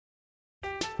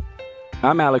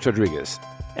I'm Alex Rodriguez.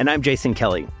 And I'm Jason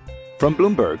Kelly. From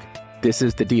Bloomberg, this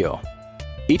is The Deal.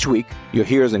 Each week, you'll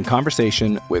hear us in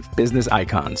conversation with business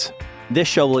icons. This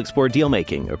show will explore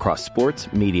deal-making across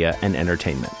sports, media, and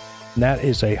entertainment. That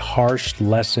is a harsh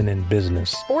lesson in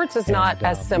business. Sports is not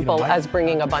as simple as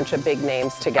bringing a bunch of big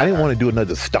names together. I didn't want to do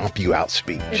another stomp you out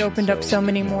speech. It opened up so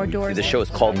many more doors. The show is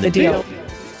called The Deal.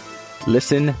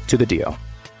 Listen to The Deal.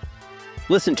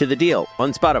 Listen to The Deal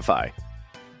on Spotify.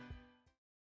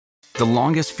 The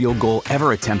longest field goal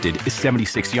ever attempted is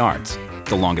 76 yards.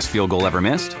 The longest field goal ever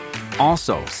missed?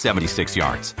 Also 76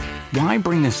 yards. Why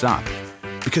bring this up?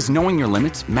 Because knowing your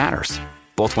limits matters,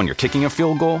 both when you're kicking a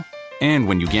field goal and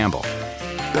when you gamble.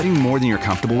 Betting more than you're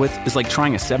comfortable with is like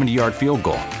trying a 70-yard field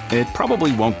goal. It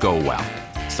probably won't go well.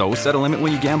 So set a limit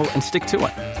when you gamble and stick to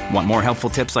it. Want more helpful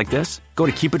tips like this? Go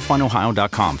to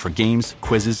keepitfunohio.com for games,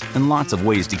 quizzes, and lots of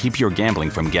ways to keep your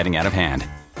gambling from getting out of hand.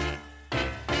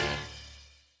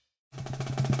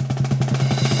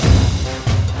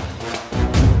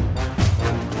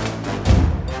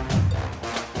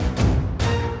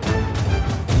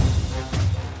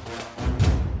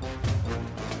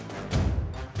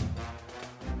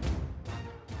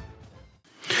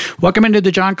 Welcome into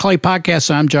the John Clay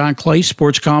Podcast. I'm John Clay,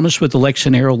 sports columnist with the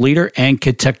Lexington Herald Leader and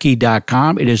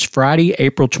Kentucky.com. It is Friday,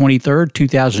 April 23rd,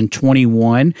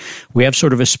 2021. We have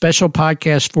sort of a special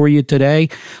podcast for you today.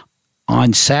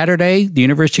 On Saturday, the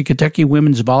University of Kentucky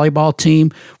women's volleyball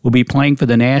team will be playing for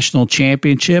the national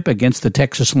championship against the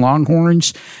Texas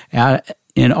Longhorns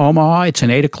in Omaha. It's an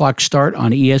 8 o'clock start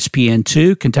on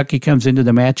ESPN2. Kentucky comes into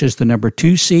the match as the number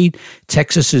 2 seed.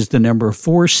 Texas is the number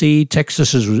 4 seed.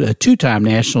 Texas is a 2-time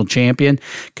national champion.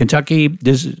 Kentucky,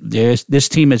 this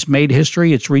team has made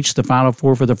history. It's reached the Final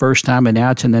Four for the first time, and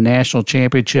now it's in the national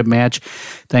championship match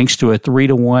thanks to a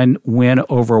 3-1 win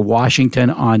over Washington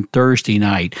on Thursday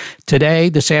night. Today,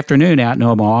 this afternoon out in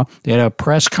Omaha, they had a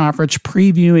press conference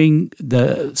previewing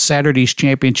the Saturday's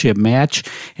championship match,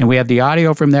 and we have the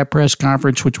audio from that press conference,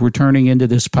 which we're turning into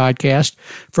this podcast.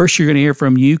 First, you're going to hear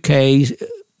from UK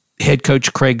head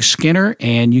coach Craig Skinner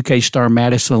and UK star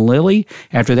Madison Lilly.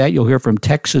 After that, you'll hear from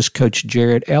Texas coach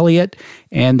Jarrett Elliott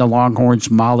and the Longhorns'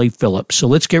 Molly Phillips. So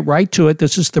let's get right to it.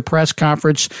 This is the press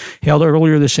conference held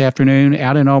earlier this afternoon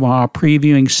out in Omaha,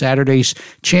 previewing Saturday's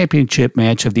championship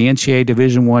match of the NCAA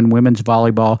Division I women's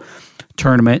volleyball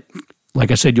tournament. Like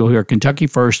I said, you'll hear Kentucky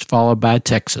first, followed by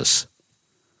Texas.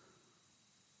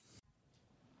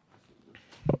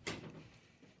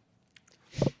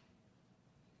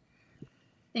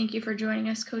 Thank you for joining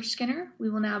us, Coach Skinner. We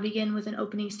will now begin with an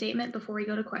opening statement before we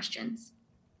go to questions.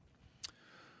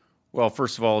 Well,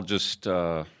 first of all, just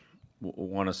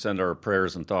want to send our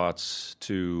prayers and thoughts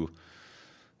to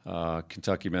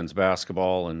Kentucky men's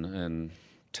basketball and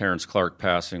Terrence Clark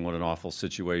passing. What an awful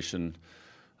situation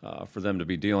for them to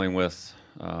be dealing with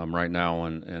right now,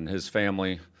 and his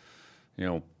family. You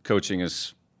know, coaching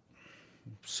is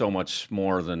so much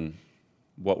more than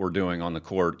what we're doing on the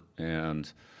court,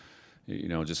 and you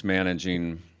know, just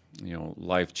managing, you know,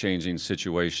 life-changing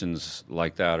situations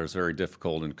like that is very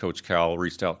difficult. And Coach Cal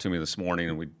reached out to me this morning,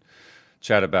 and we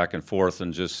chatted back and forth,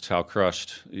 and just how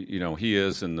crushed, you know, he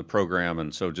is in the program.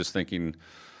 And so just thinking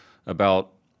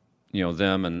about, you know,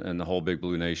 them and the whole Big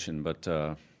Blue Nation. But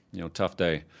you know, tough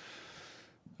day.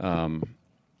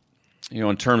 You know,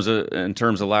 in terms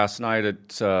of last night,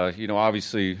 it's you know,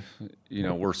 obviously, you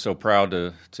know, we're so proud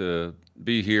to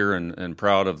be here and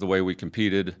proud of the way we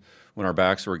competed when our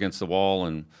backs were against the wall.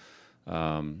 And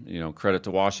you know, credit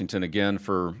to Washington again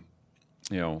for,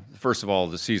 you know, first of all,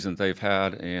 the season they've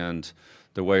had and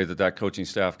the way that coaching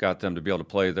staff got them to be able to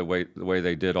play the way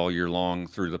they did all year long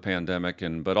through the pandemic,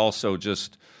 but also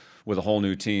just with a whole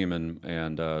new team,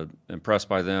 and impressed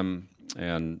by them,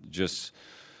 and just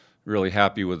really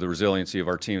happy with the resiliency of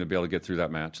our team to be able to get through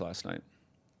that match last night.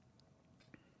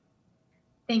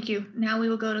 Thank you. Now we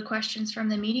will go to questions from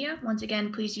the media. Once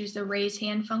again, please use the raise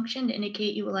hand function to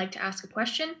indicate you would like to ask a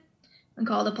question. When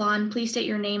called upon, please state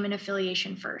your name and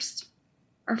affiliation first.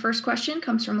 Our first question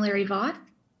comes from Larry Vaught.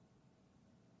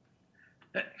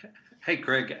 Hey,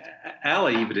 Craig,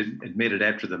 Allie even admitted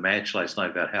after the match last night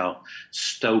about how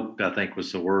stoked, I think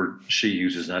was the word she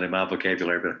uses, not in my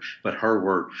vocabulary, but her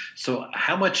word. So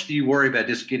how much do you worry about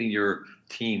just getting your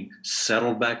team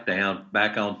settled back down,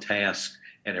 back on task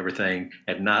and everything,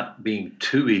 and not being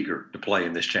too eager to play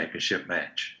in this championship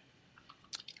match?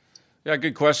 Yeah,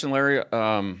 good question, Larry.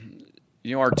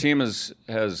 You know, our team has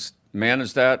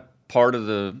managed that part of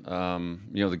the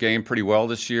you know, the game pretty well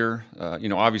this year. You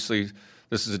know, obviously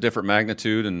this is a different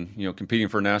magnitude, and you know, competing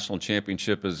for a national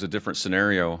championship is a different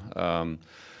scenario.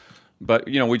 But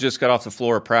you know, we just got off the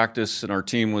floor of practice, and our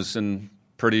team was in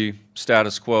pretty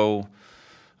status quo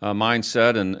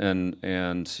mindset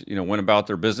and went about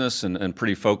their business and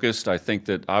pretty focused. I think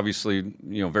that obviously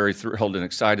very thrilled and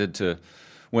excited to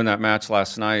win that match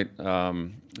last night.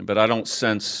 But I don't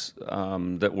sense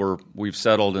that we've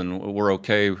settled and we're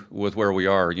okay with where we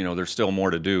are. There's still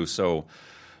more to do. So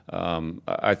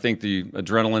I think the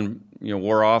adrenaline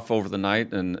wore off over the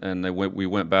night, and we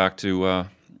went back to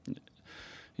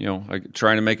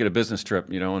trying to make it a business trip,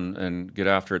 and get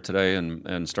after it today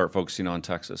and start focusing on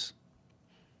Texas.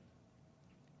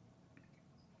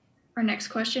 Our next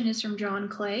question is from John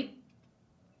Clay.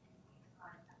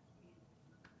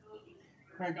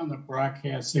 Craig, on the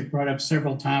broadcast, they brought up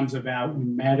several times about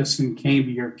when Madison came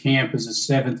to your camp as a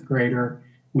 7th grader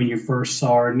when you first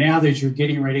saw her. Now that you're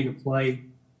getting ready to play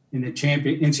in the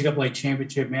NCAA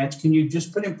championship match, can you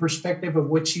just put in perspective of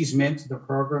what she's meant to the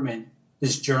program and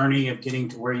this journey of getting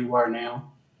to where you are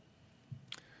now?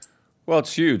 Well,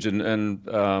 it's huge, and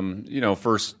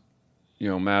first,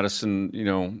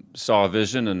 Madison, saw a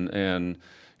vision, and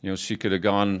she could have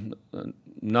gone a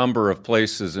number of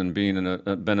places and been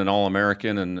an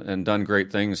All-American and done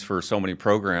great things for so many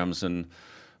programs, and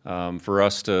for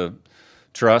us to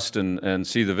trust and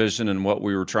see the vision and what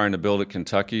we were trying to build at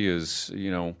Kentucky is,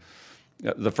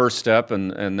 the first step,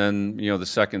 and then the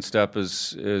second step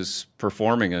is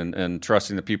performing and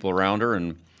trusting the people around her,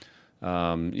 and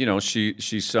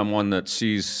she's someone that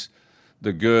sees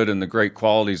the good and the great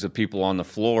qualities of people on the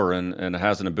floor and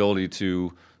has an ability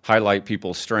to highlight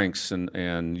people's strengths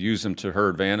and use them to her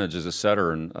advantage as a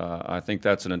setter, and I think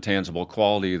that's an intangible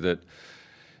quality that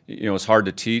it's hard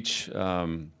to teach.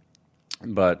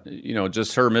 But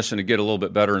just her mission to get a little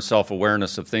bit better in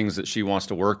self-awareness of things that she wants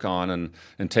to work on,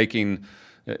 and taking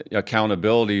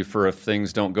accountability for if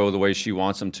things don't go the way she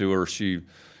wants them to, or she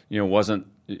wasn't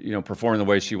performing the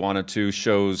way she wanted to,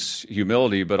 shows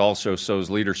humility, but also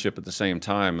shows leadership at the same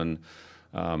time. And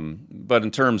but in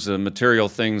terms of material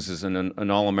things, as an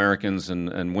All-Americans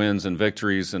and wins and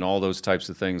victories and all those types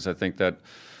of things, I think that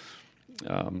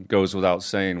goes without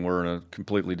saying. We're in a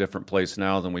completely different place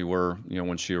now than we were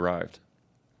when she arrived.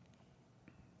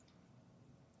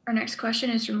 Our next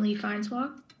question is from Lee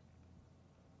Feinswag.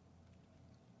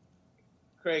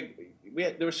 Craig,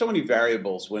 there were so many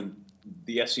variables when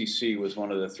the SEC was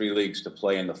one of the 3 leagues to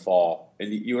play in the fall,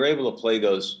 and you were able to play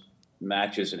those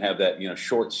matches and have that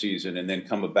short season, and then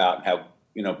come about and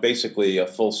have basically a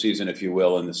full season, if you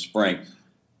will, in the spring.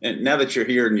 And now that you're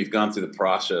here and you've gone through the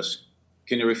process,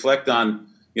 can you reflect on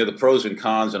the pros and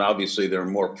cons? And obviously there are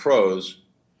more pros,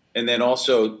 and then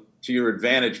also to your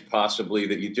advantage possibly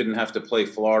that you didn't have to play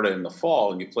Florida in the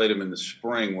fall and you played them in the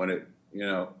spring when it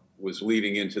was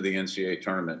leading into the NCAA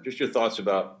tournament. Just your thoughts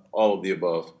about all of the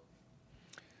above.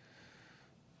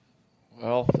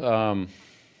 Well,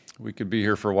 we could be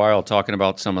here for a while talking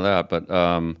about some of that, but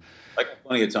I got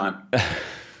plenty of time.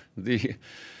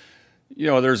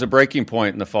 There's a breaking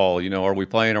point in the fall. Are we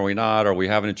playing? Are we not? Are we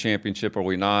having a championship? Are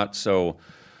we not? So,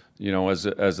 as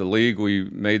a league, we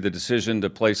made the decision to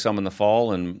play some in the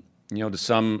fall, and to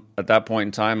some at that point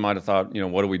in time might have thought,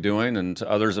 what are we doing? And to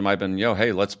others, it might have been,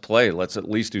 hey, let's play. Let's at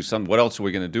least do something. What else are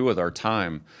we going to do with our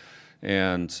time?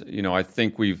 And I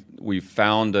think we've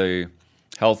found a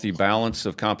healthy balance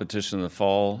of competition in the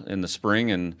fall, in the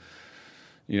spring, and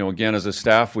again, as a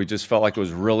staff, we just felt like it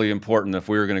was really important if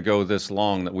we were going to go this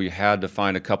long that we had to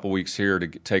find a couple weeks here to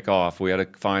take off. We had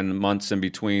to find months in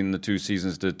between the 2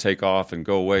 seasons to take off and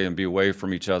go away and be away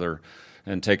from each other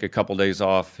and take a couple days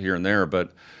off here and there.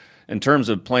 But in terms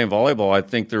of playing volleyball, I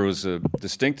think there was a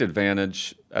distinct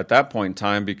advantage at that point in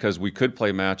time because we could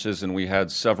play matches and we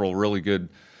had several really good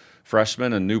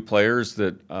freshmen and new players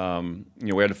that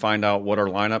we had to find out what our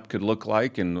lineup could look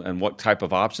like and what type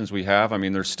of options we have. I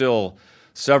mean, there's still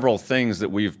several things that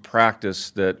we've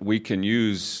practiced that we can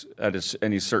use at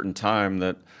any certain time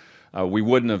that we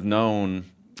wouldn't have known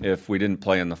if we didn't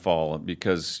play in the fall,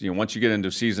 because once you get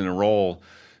into season and roll,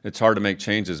 it's hard to make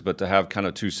changes, but to have kind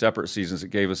of 2 separate seasons, it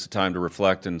gave us the time to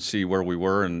reflect and see where we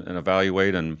were and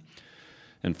evaluate and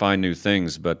find new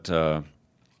things. But the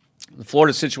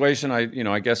Florida situation,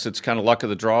 I guess it's kind of luck of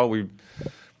the draw. We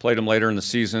played them later in the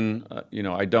season.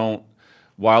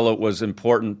 While it was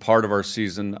important part of our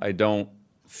season, I don't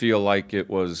feel like it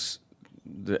was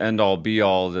the end-all,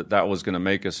 be-all that was going to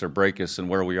make us or break us and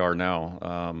where we are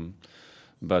now.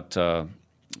 But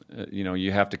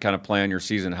you have to kind of plan your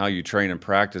season, how you train and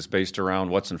practice based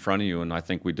around what's in front of you, and I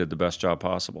think we did the best job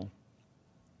possible.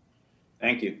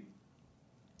 Thank you.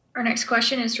 Our next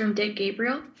question is from Dick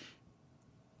Gabriel.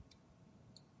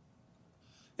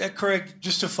 Yeah, Craig,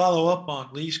 just to follow up on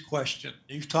Lee's question,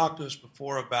 you've talked to us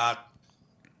before about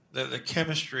the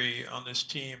chemistry on this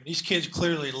team. These kids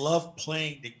clearly love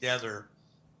playing together.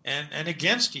 and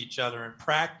against each other in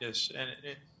practice. And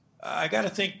I got to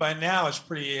think by now it's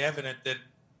pretty evident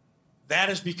that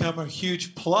has become a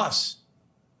huge plus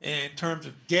in terms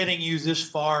of getting you this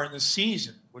far in the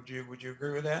season. Would you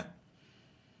agree with that?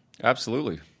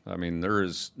 Absolutely. I mean, there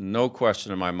is no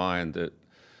question in my mind that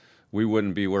we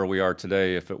wouldn't be where we are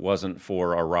today if it wasn't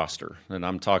for our roster. And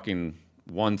I'm talking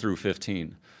 1 through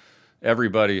 15.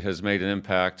 Everybody has made an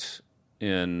impact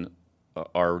in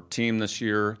our team this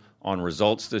year, on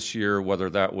results this year, whether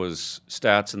that was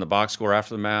stats in the box score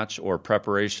after the match or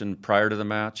preparation prior to the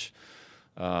match.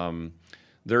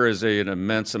 There is an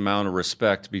immense amount of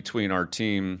respect between our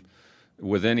team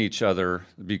within each other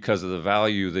because of the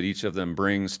value that each of them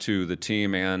brings to the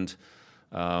team and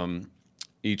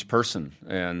each person.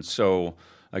 And so,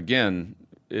 again,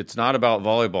 it's not about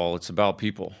volleyball, it's about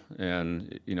people.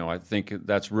 And, I think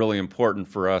that's really important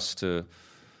for us to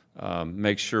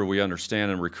make sure we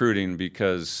understand in recruiting,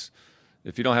 because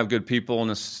if you don't have good people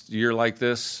in a year like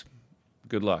this,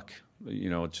 good luck.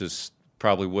 It just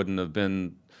probably wouldn't have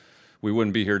been, we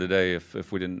wouldn't be here today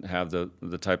if we didn't have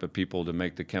the type of people to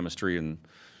make the chemistry and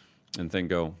thing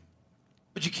go.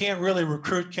 But you can't really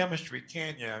recruit chemistry,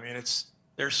 can you? I mean,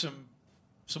 there's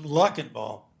some luck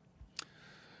involved.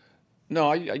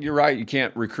 No, you're right. You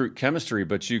can't recruit chemistry,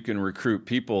 but you can recruit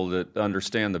people that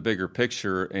understand the bigger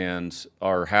picture and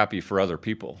are happy for other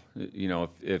people.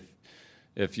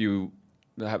 If you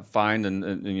find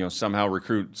and somehow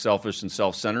recruit selfish and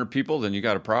self-centered people, then you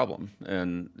got a problem.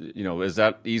 And is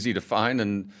that easy to find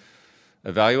and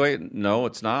evaluate? No,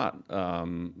 it's not.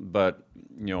 But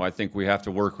I think we have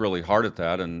to work really hard at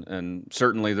that. And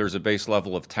certainly there's a base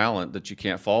level of talent that you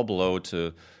can't fall below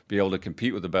to be able to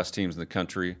compete with the best teams in the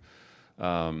country.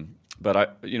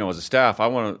 But as a staff, I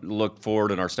want to look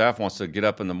forward, and our staff wants to get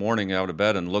up in the morning out of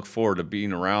bed and look forward to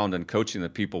being around and coaching the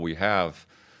people we have.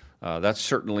 That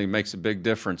certainly makes a big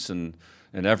difference in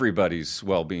everybody's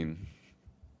well-being.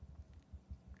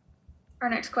 Our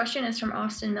next question is from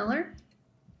Austin Miller.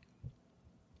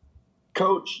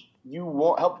 Coach, you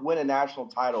helped win a national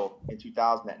title in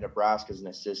 2000 at Nebraska as an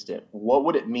assistant. What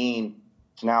would it mean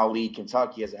to now lead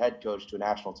Kentucky as a head coach to a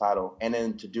national title and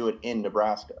then to do it in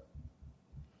Nebraska?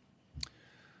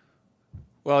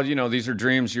 Well, these are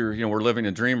dreams. We're living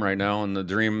a dream right now, and the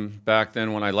dream back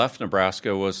then when I left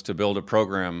Nebraska was to build a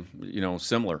program,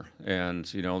 similar, and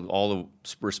all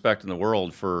the respect in the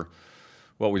world for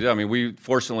what we did. I mean, we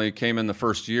fortunately came in the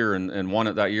first year and won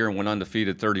it that year and went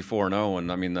undefeated 34-0,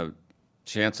 and I mean the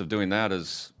chance of doing that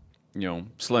is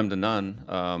slim to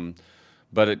none.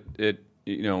 But it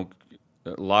a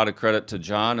lot of credit to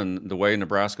John and the way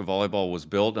Nebraska volleyball was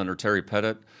built under Terry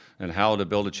Pettit and how to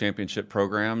build a championship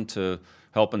program to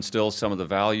help instill some of the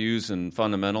values and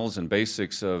fundamentals and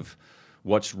basics of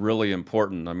what's really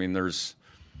important. I mean, there's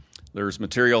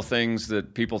material things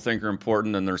that people think are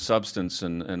important, and there's substance,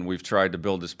 and we've tried to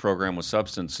build this program with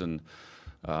substance. And,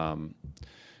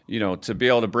 to be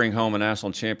able to bring home a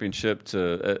national championship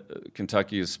to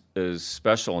Kentucky is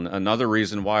special. And another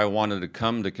reason why I wanted to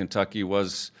come to Kentucky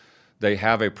was they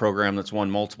have a program that's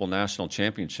won multiple national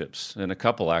championships, and a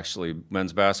couple actually,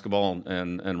 men's basketball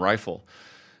and rifle.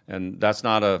 And that's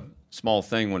not a small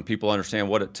thing when people understand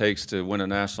what it takes to win a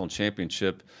national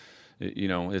championship.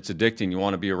 It's addicting. You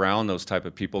want to be around those type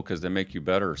of people because they make you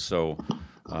better. So,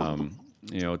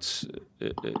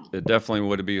 it definitely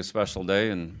would be a special day,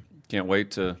 and can't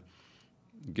wait to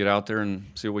get out there and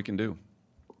see what we can do.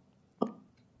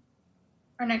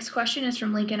 Our next question is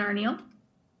from Lincoln Arneal.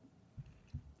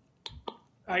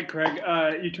 Hi, Craig.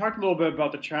 You talked a little bit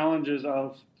about the challenges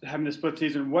of having the split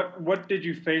season. What did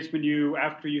you face when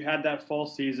after you had that fall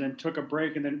season, took a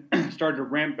break, and then started to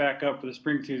ramp back up for the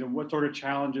spring season? What sort of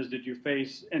challenges did you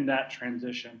face in that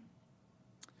transition?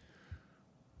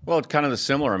 Well, it's kind of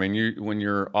similar. I mean, when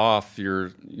you're off,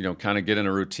 you're kind of get in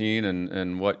a routine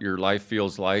and what your life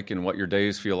feels like and what your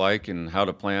days feel like and how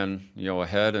to plan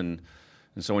ahead. And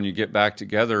so when you get back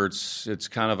together, it's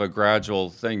kind of a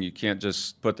gradual thing. You can't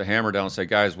just put the hammer down and say,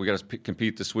 guys, we got to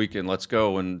compete this weekend, let's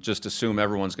go, and just assume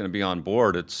everyone's going to be on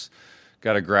board. It's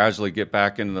got to gradually get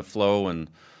back into the flow and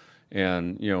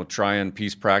try and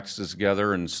piece practices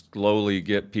together and slowly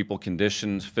get people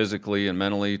conditioned physically and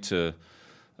mentally to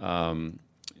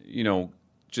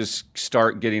just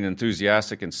start getting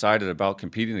enthusiastic and excited about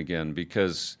competing again.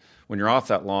 Because when you're off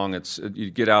that long, you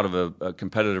get out of a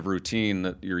competitive routine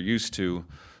that you're used to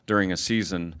during a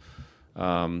season.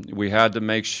 We had to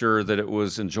make sure that it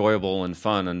was enjoyable and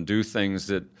fun and do things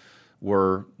that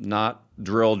were not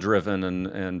drill driven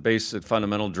and basic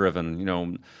fundamental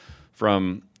driven,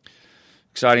 from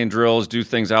exciting drills, do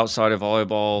things outside of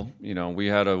volleyball. We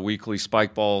had a weekly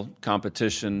spike ball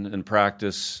competition in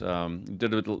practice.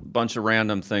 Did a bunch of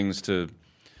random things to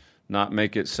not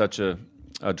make it such a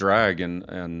drag.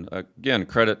 And again,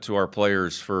 credit to our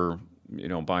players for,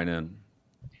 buying in.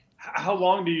 How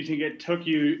long do you think it took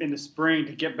you in the spring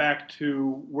to get back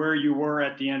to where you were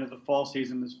at the end of the fall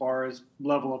season as far as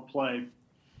level of play?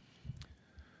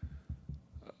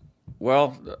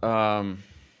 Well,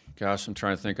 gosh, I'm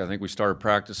trying to think. I think we started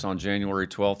practice on January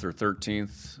 12th or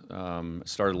 13th.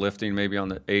 Started lifting maybe on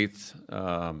the 8th.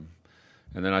 And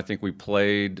then I think we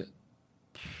played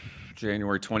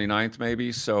January 29th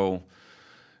maybe. So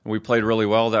we played really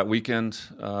well that weekend.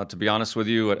 To be honest with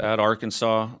you, at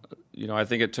Arkansas, I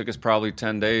think it took us probably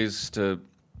 10 days to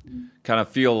kind of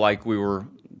feel like we were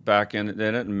back in it,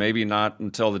 and maybe not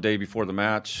until the day before the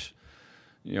match.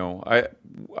 I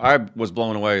was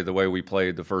blown away the way we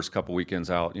played the first couple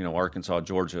weekends out. Arkansas,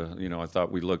 Georgia. I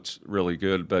thought we looked really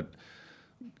good, but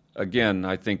again,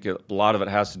 I think a lot of it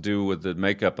has to do with the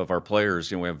makeup of our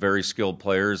players. We have very skilled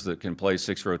players that can play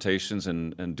 6 rotations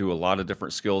and do a lot of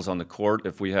different skills on the court.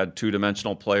 If we had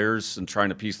 2-dimensional players and trying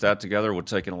to piece that together would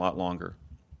take a lot longer.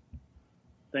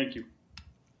 Thank you.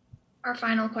 Our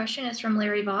final question is from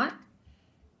Larry Vaught.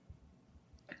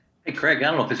 Hey, Craig, I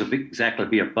don't know if this will exactly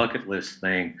be a bucket list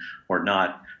thing or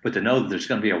not, but to know that there's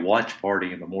going to be a watch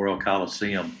party in Memorial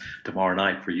Coliseum tomorrow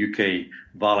night for UK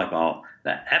volleyball,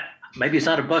 that maybe it's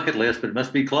not a bucket list, but it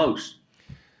must be close.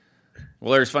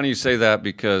 Well, Larry, it's funny you say that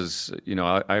because,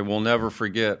 I will never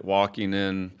forget walking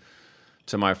in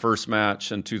to my first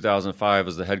match in 2005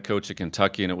 as the head coach at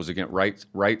Kentucky, and it was against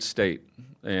Wright State.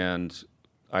 And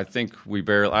I think we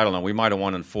might have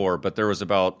won in 4, but there was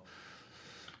about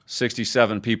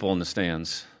 67 people in the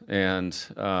stands. And,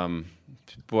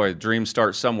 dreams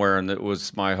start somewhere, and it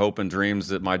was my hope and dreams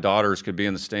that my daughters could be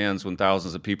in the stands when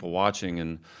thousands of people watching.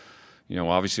 And,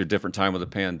 obviously a different time with the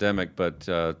pandemic, but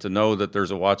to know that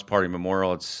there's a watch party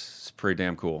memorial, it's pretty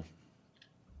damn cool.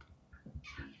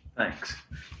 Thanks.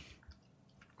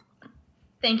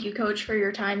 Thank you, Coach, for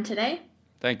your time today.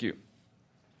 Thank you.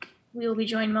 We will be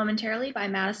joined momentarily by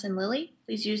Madison Lilly.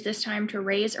 Please use this time to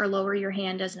raise or lower your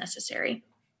hand as necessary.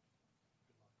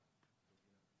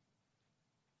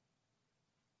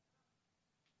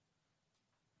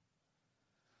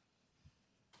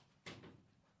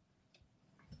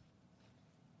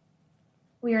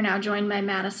 We are now joined by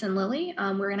Madison Lilly.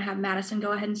 We're going to have Madison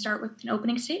go ahead and start with an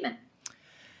opening statement.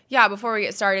 Yeah, before we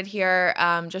get started here,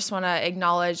 just want to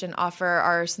acknowledge and offer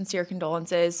our sincere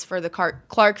condolences for the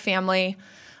Clark family,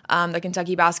 the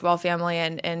Kentucky basketball family,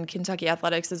 and Kentucky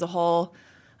athletics as a whole.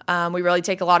 We really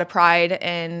take a lot of pride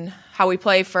in how we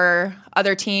play for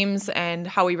other teams and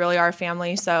how we really are a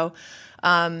family. So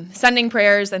sending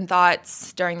prayers and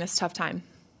thoughts during this tough time.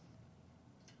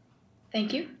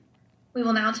 Thank you. We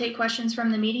will now take questions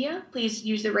from the media. Please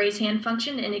use the raise hand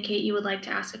function to indicate you would like to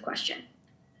ask a question.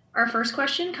 Our first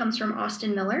question comes from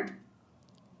Austin Miller.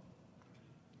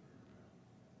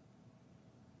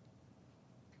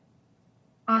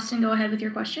 Austin, go ahead with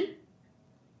your question.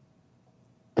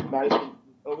 Madison,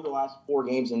 over the last 4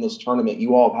 games in this tournament,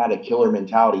 you all have had a killer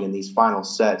mentality in these final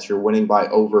sets. You're winning by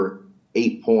over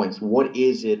 8 points. What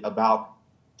is it about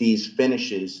these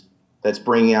finishes that's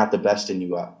bringing out the best in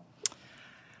you?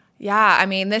 Yeah,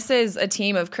 this is a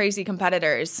team of crazy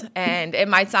competitors, and it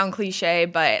might sound cliche,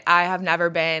 but I have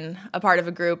never been a part of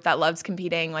a group that loves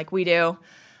competing like we do.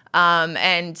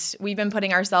 And we've been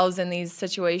putting ourselves in these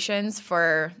situations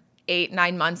for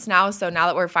 8-9 months now. So now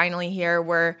that we're finally here,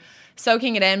 we're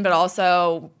soaking it in, but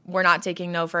also we're not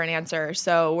taking no for an answer.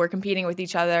 So we're competing with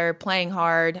each other, playing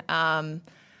hard.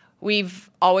 We've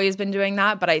always been doing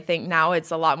that, but I think now it's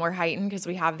a lot more heightened because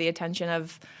we have the attention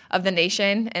of the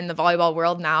nation and the volleyball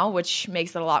world now, which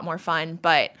makes it a lot more fun.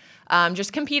 But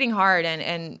just competing hard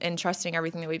and trusting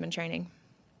everything that we've been training.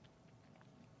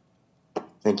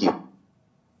 Thank you.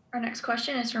 Our next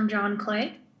question is from John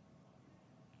Clay.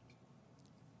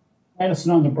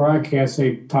 Madison, on the broadcast,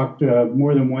 they talked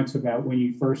more than once about when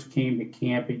you first came to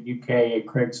camp at UK at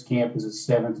Craig's camp as a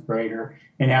 7th grader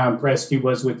and how impressed he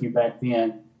was with you back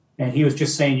then. And he was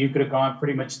just saying you could have gone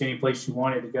pretty much to any place you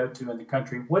wanted to go to in the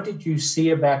country. What did you see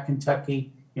about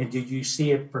Kentucky, and did you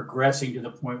see it progressing to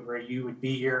the point where you would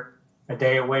be here a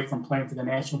day away from playing for the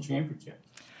national championship?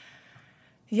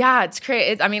 Yeah, it's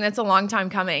great. It's a long time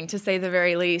coming, to say the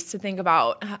very least, to think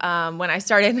about when I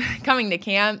started coming to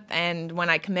camp and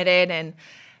when I committed. And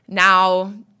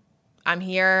now I'm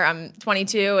here. I'm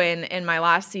 22 and in my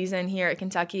last season here at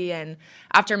Kentucky, and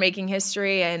after making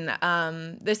history.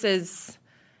 And this is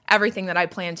everything that I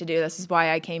plan to do. This is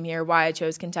why I came here, why I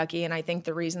chose Kentucky. And I think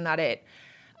the reason that it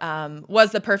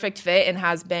was the perfect fit and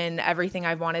has been everything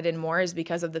I've wanted and more, is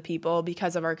because of the people,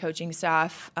 because of our coaching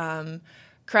staff.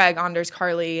 Craig, Anders,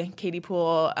 Carly, Katie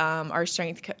Poole, our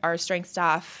strength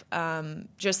staff,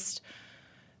 just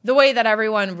the way that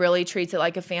everyone really treats it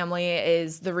like a family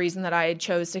is the reason that I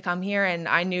chose to come here. And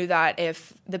I knew that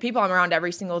if the people I'm around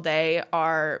every single day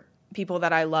are people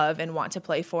that I love and want to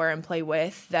play for and play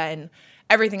with, then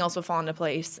everything else will fall into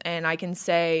place. And I can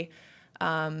say,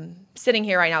 sitting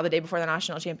here right now, the day before the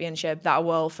national championship, that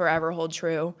will forever hold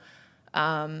true.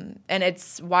 And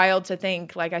it's wild to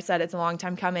think, like I said, it's a long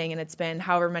time coming, and it's been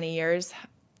however many years,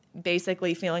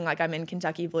 basically feeling like I'm in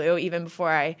Kentucky blue even before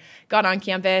I got on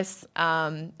campus.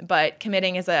 But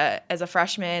committing as a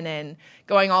freshman and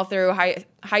going all through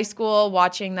high school,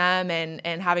 watching them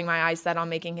and having my eyes set on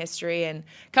making history, and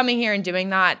coming here and doing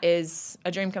that is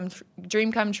a dream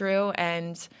come true.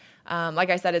 And like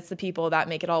I said, it's the people that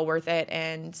make it all worth it,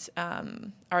 and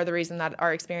are the reason that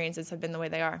our experiences have been the way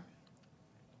they are.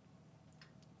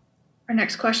 Our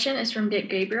next question is from Dick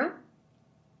Gabriel.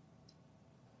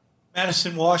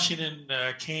 Madison, Washington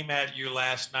came at you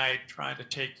last night trying to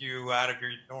take you out of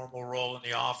your normal role in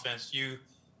the offense. You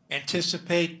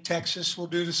anticipate Texas will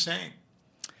do the same?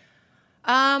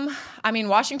 I mean,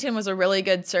 Washington was a really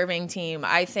good serving team.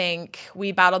 I think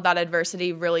we battled that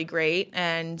adversity really great.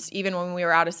 And even when we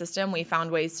were out of system, we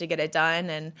found ways to get it done.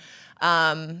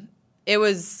 And it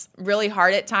was really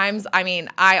hard at times. I mean,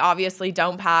 I obviously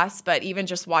don't pass, but even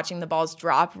just watching the balls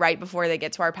drop right before they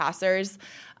get to our passers,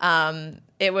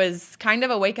 it was kind of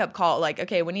a wake-up call. Like,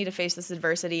 okay, we need to face this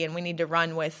adversity, and we need to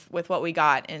run with what we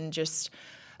got, and just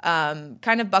kind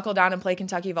of buckle down and play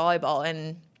Kentucky volleyball.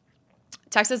 And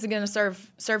Texas is going to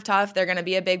serve tough. They're going to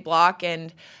be a big block.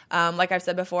 And like I've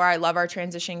said before, I love our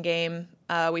transition game.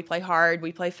 We play hard.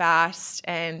 We play fast.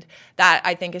 And that,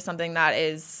 I think, is something that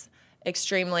is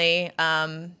extremely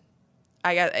in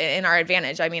our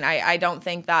advantage. I mean, I don't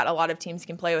think that a lot of teams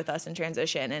can play with us in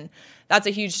transition. And that's a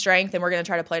huge strength, and we're going to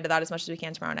try to play to that as much as we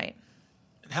can tomorrow night.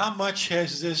 And how much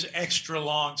has this extra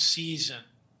long season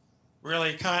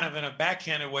really kind of in a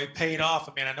backhanded way paid off?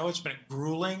 I mean, I know it's been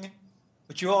grueling,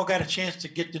 but you all got a chance to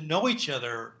get to know each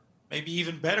other maybe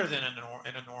even better than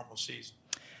in a normal season.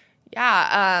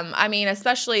 Yeah, I mean,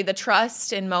 especially the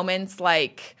trust in moments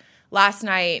like last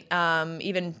night,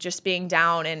 even just being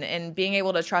down and being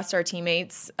able to trust our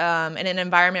teammates in an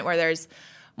environment where there's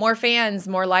more fans,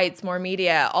 more lights, more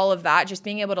media, all of that, just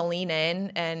being able to lean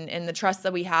in and the trust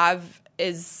that we have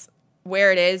is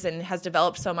where it is and has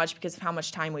developed so much because of how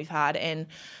much time we've had. And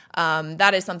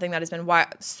that is something that has been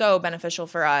so beneficial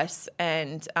for us,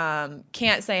 and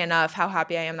can't say enough how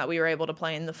happy I am that we were able to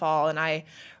play in the fall. And I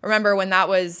remember when that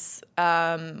was,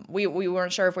 we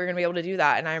weren't sure if we were going to be able to do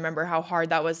that. And I remember how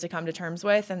hard that was to come to terms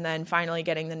with. And then finally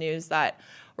getting the news that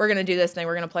we're going to do this thing,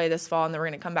 we're going to play this fall, and then we're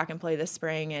going to come back and play this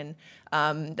spring. And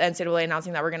the NCAA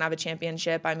announcing that we're going to have a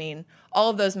championship. I mean,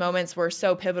 all of those moments were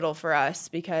so pivotal for us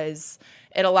because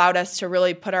it allowed us to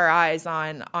really put our eyes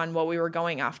on what we were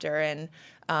going after, and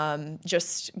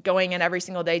just going in every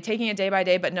single day, taking it day by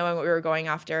day, but knowing what we were going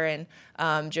after,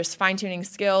 and just fine-tuning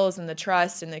skills and the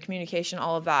trust and the communication,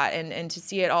 all of that. And to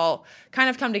see it all kind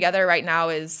of come together right now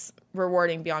is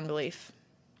rewarding beyond belief.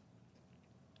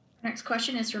 Next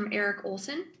question is from Eric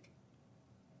Olson.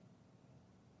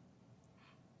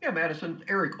 Yeah, Madison,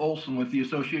 Eric Olson with the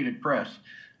Associated Press.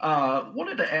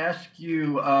 Wanted to ask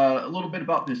you a little bit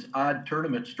about this odd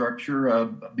tournament structure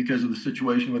because of the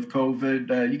situation with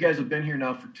COVID. You guys have been here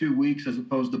now for 2 weeks as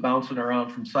opposed to bouncing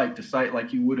around from site to site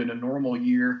like you would in a normal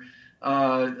year.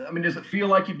 I mean, does it feel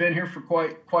like you've been here for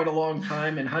quite a long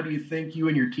time? And how do you think you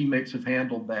and your teammates have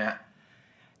handled that?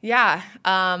 Yeah,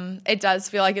 it does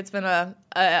feel like it's been a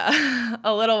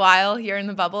little while here in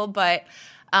the bubble, but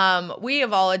we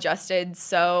have all adjusted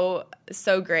so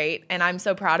great, and I'm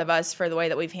so proud of us for the way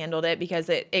that we've handled it, because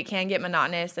it can get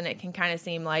monotonous and it can kind of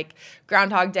seem like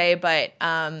Groundhog Day, but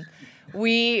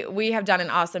we have done an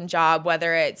awesome job,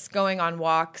 whether it's going on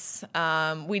walks.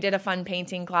 We did a fun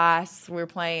painting class. We're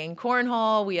playing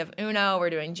cornhole. We have Uno.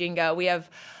 We're doing Jenga. We have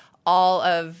all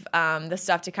of the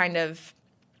stuff to kind of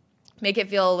make it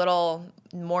feel a little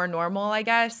more normal, I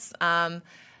guess.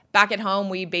 Back at home,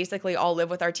 we basically all live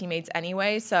with our teammates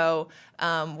anyway, so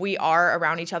we are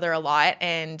around each other a lot,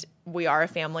 and we are a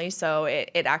family, so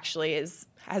it actually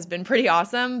has been pretty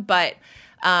awesome. But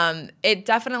it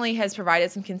definitely has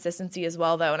provided some consistency as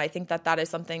well, though, and I think that is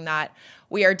something that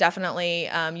we are definitely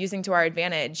using to our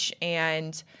advantage.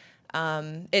 And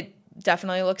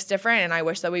definitely looks different, and I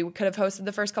wish that we could have hosted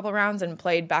the first couple rounds and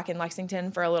played back in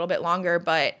Lexington for a little bit longer,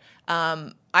 but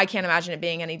I can't imagine it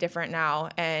being any different now.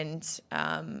 And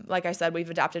like I said, we've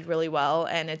adapted really well,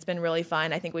 and it's been really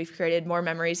fun. I think we've created more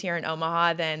memories here in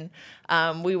Omaha than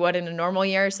we would in a normal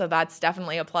year, so that's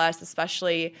definitely a plus,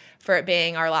 especially for it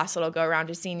being our last little go-around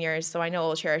to seniors, so I know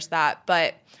we'll cherish that.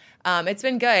 But it's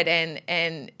been good,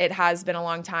 and it has been a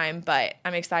long time, but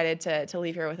I'm excited to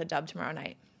leave here with a dub tomorrow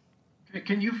night.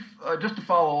 Can you, just to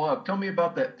follow up, tell me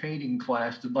about that painting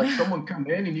class? Did someone come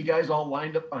in and you guys all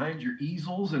lined up behind your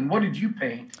easels, and what did you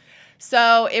paint?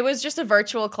 So it was just a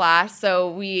virtual class.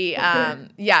 So we,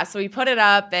 so we put it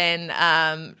up,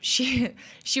 and she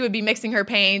would be mixing her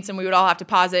paints, and we would all have to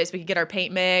pause it so we could get our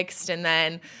paint mixed, and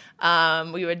then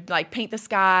we would paint the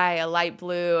sky a light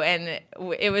blue, and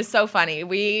it was so funny.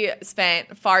 We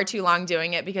spent far too long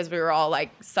doing it because we were all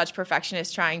such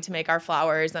perfectionists trying to make our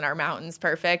flowers and our mountains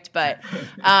perfect. But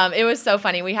it was so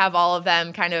funny. We have all of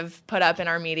them kind of put up in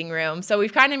our meeting room, so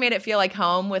we've kind of made it feel like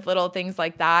home with little things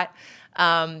like that.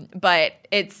 But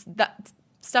it's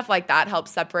stuff like that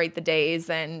helps separate the days,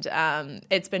 and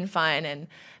it's been fun, and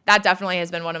that definitely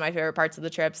has been one of my favorite parts of the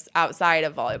trips outside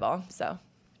of volleyball. So,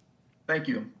 thank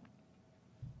you.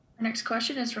 Our next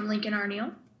question is from Lincoln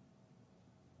Arneal.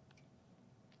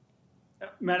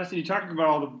 Madison, you talked about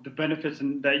all the benefits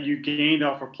that you gained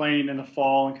off of playing in the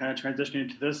fall and kind of transitioning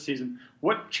into this season.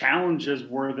 What challenges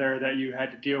were there that you had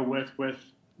to deal with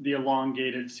the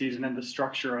elongated season and the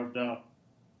structure of the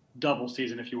double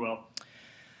season, if you will?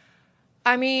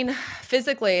 I mean,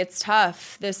 physically, it's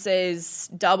tough. This is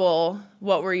double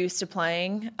what we're used to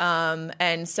playing.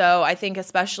 And so I think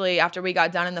especially after we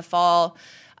got done in the fall,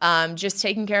 just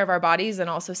taking care of our bodies and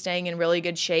also staying in really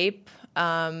good shape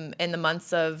in the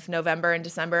months of November and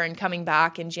December, and coming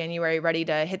back in January ready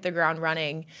to hit the ground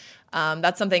running.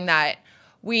 That's something that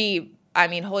we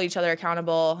hold each other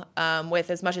accountable with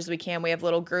as much as we can. We have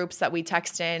little groups that we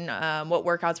text in what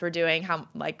workouts we're doing, how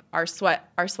our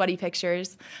sweaty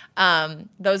pictures.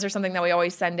 Those are something that we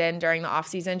always send in during the off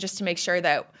season, just to make sure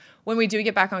that when we do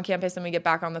get back on campus and we get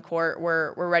back on the court,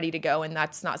 we're ready to go, and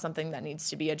that's not something that needs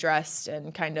to be addressed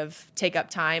and kind of take up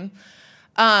time.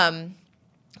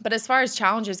 But as far as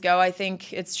challenges go, I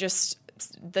think it's just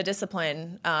the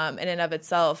discipline in and of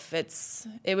itself.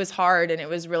 It was hard, and it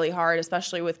was really hard,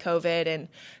 especially with COVID, and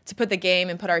to put the game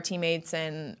and put our teammates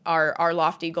and our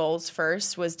lofty goals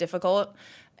first was difficult.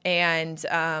 And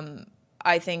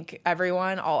I think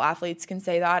all athletes can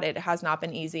say that it has not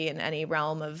been easy in any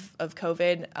realm of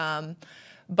COVID.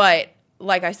 But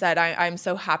like I said, I'm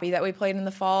so happy that we played in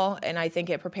the fall, and I think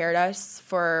it prepared us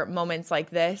for moments like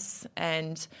this,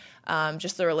 and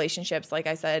just the relationships, like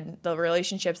I said, the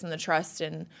relationships and the trust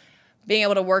and being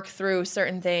able to work through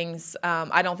certain things,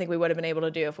 I don't think we would have been able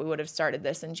to do if we would have started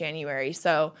this in January.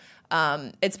 So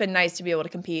it's been nice to be able to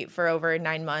compete for over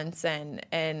 9 months,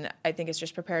 and I think it's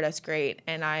just prepared us great.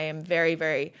 And I am very,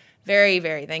 very, very,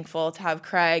 very thankful to have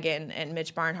Craig and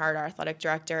Mitch Barnhart, our athletic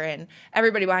director, and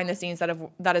everybody behind the scenes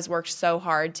that has worked so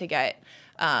hard to get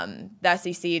the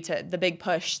SEC to the big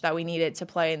push that we needed to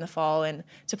play in the fall and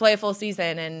to play a full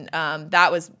season. And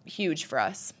that was huge for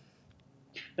us.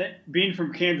 Being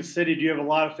from Kansas City, do you have a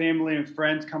lot of family and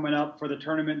friends coming up for the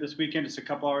tournament this weekend? It's a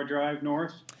couple-hour drive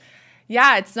north.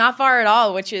 Yeah, it's not far at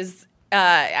all, which is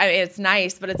it's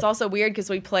nice, but it's also weird because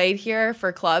we played here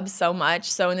for clubs so much.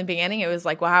 So in the beginning, it was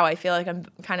like, wow, I feel like I'm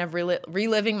kind of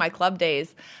reliving my club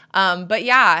days. But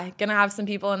yeah, gonna have some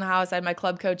people in the house. I had my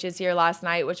club coaches here last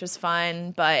night, which was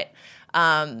fun. But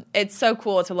it's so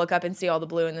cool to look up and see all the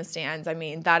blue in the stands. I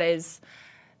mean, that is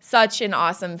such an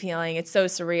awesome feeling. It's so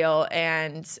surreal,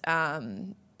 and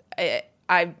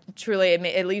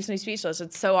it leaves me speechless.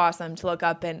 It's so awesome to look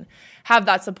up and have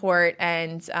that support,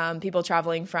 and people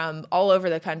traveling from all over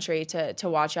the country to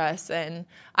watch us. And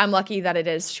I'm lucky that it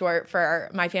is short for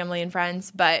my family and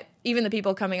friends, but even the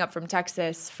people coming up from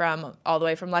Texas, from all the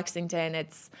way from Lexington,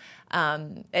 it's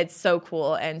so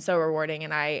cool and so rewarding.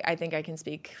 And I think I can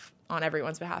speak on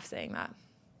everyone's behalf saying that.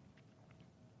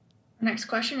 Next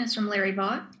question is from Larry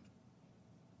Vaught.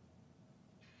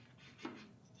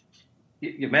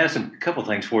 Yeah, Madison, a couple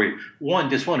things for you. One,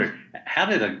 just wondered, how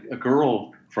did a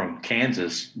girl from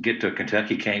Kansas get to a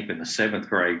Kentucky camp in the 7th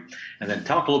grade? And then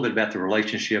talk a little bit about the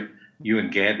relationship you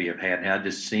and Gabby have had, and how it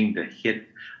just seemed to hit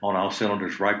on all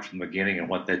cylinders right from the beginning, and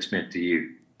what that's meant to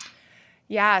you.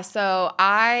 Yeah, so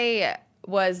I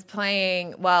was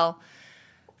playing,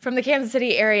 from the Kansas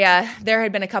City area, there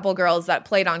had been a couple girls that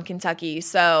played on Kentucky.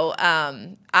 So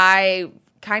I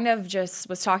kind of just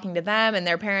was talking to them, and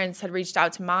their parents had reached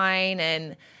out to mine,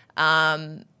 and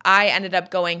I ended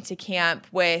up going to camp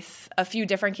with a few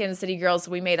different Kansas City girls.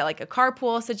 We made like a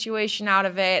carpool situation out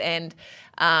of it. And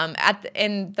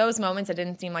in those moments, it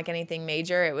didn't seem like anything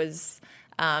major. It was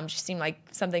just seemed like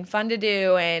something fun to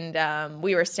do. And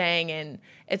we were staying. And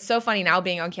it's so funny now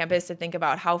being on campus to think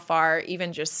about how far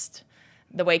even just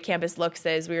the way campus looks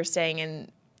is. We were staying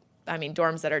in,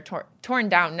 dorms that are torn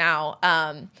down now.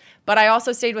 But I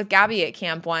also stayed with Gabby at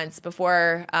camp once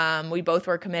before we both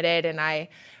were committed. And I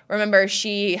remember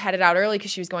she headed out early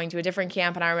because she was going to a different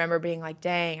camp. And I remember being like,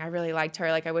 dang, I really liked her.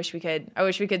 Like, I wish we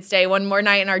could stay one more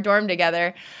night in our dorm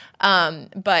together.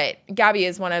 But Gabby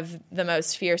is one of the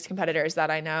most fierce competitors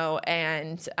that I know.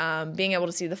 And being able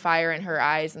to see the fire in her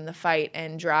eyes and the fight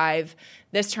and drive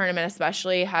this tournament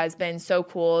especially has been so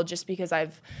cool, just because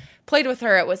I've played with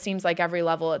her at what seems like every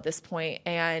level at this point.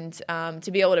 And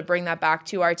to be able to bring that back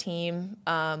to our team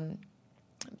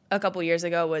a couple years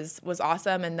ago was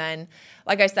awesome. And then,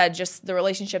 like I said, just the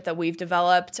relationship that we've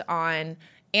developed on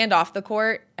and off the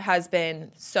court has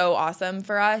been so awesome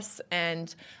for us.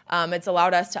 And it's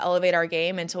allowed us to elevate our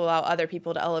game and to allow other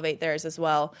people to elevate theirs as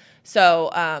well.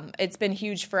 So it's been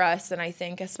huge for us. And I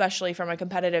think especially from a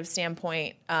competitive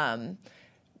standpoint,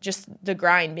 just the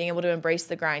grind, being able to embrace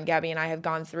the grind. Gabby and I have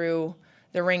gone through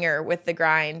the ringer with the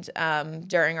grind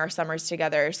during our summers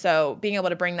together. So being able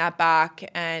to bring that back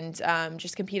and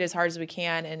just compete as hard as we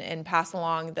can and pass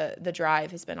along the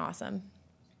drive has been awesome.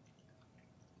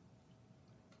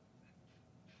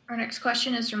 Our next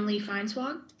question is from Lee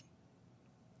Feinswag.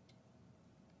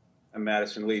 I'm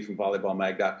Madison Lee from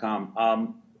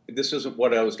volleyballmag.com. This isn't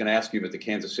what I was going to ask you, but the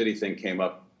Kansas City thing came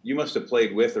up. You must have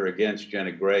played with or against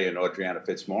Jenna Gray and Audriana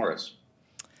Fitzmaurice.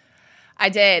 I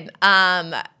did.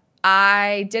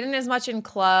 I didn't as much in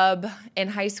club. In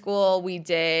high school, we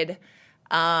did.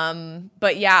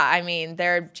 But yeah,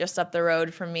 they're just up the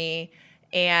road from me.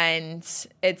 And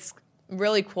it's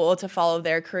really cool to follow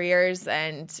their careers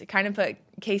and kind of put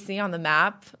KC on the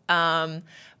map.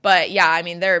 But yeah,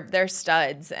 they're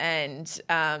studs. And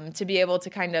to be able to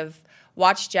kind of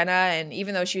watch Jenna, and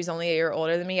even though she was only a year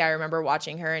older than me, I remember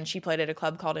watching her, and she played at a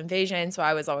club called Invasion, so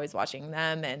I was always watching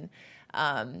them. And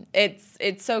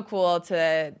it's so cool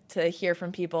to hear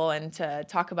from people and to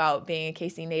talk about being a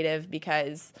KC native,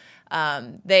 because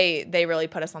they really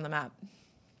put us on the map.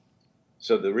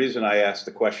 So the reason I asked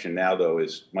the question now, though,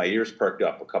 is my ears perked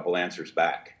up a couple answers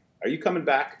back. Are you coming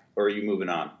back, or are you moving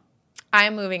on? I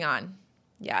am moving on,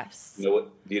 yes. Do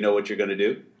you know what you're going to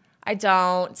do? I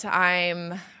don't.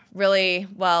 I'm really,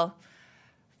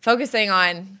 focusing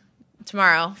on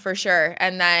tomorrow for sure.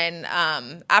 And then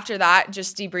after that,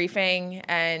 just debriefing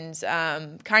and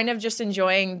kind of just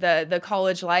enjoying the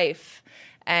college life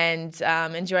and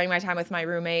enjoying my time with my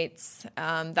roommates.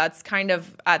 That's kind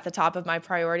of at the top of my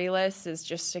priority list, is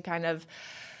just to kind of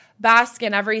bask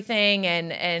in everything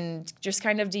and just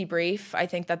kind of debrief. I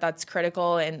think that's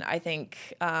critical. And I think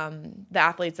the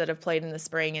athletes that have played in the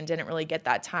spring and didn't really get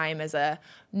that time as a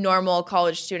normal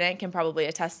college student can probably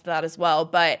attest to that as well.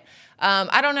 But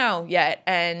I don't know yet.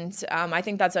 And I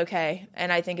think that's okay.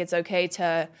 And I think it's okay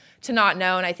to not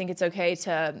know. And I think it's okay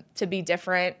to be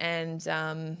different. And,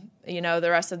 the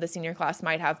rest of the senior class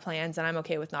might have plans, and I'm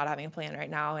okay with not having a plan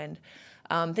right now. And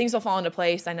things will fall into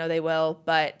place. I know they will.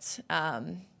 But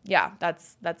yeah,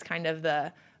 that's kind of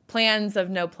the plans of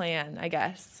no plan, I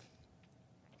guess.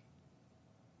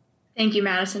 Thank you,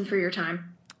 Madison, for your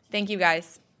time. Thank you,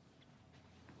 guys.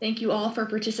 Thank you all for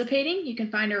participating. You can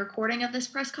find a recording of this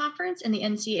press conference in the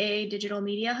NCAA Digital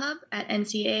Media Hub at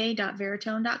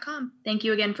ncaa.veritone.com. Thank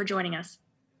you again for joining us.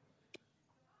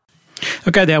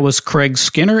 Okay, that was Craig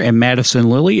Skinner and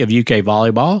Madison Lilly of UK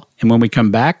Volleyball. And when we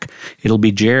come back, it'll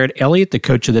be Jared Elliott, the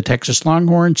coach of the Texas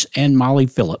Longhorns, and Molly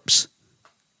Phillips.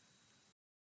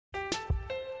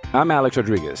 I'm Alex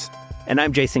Rodriguez. And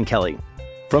I'm Jason Kelly.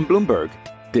 From Bloomberg,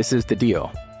 this is The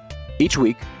Deal. Each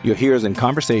week, you'll hear us in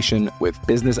conversation with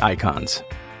business icons.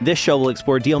 This show will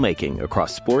explore deal-making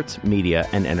across sports, media,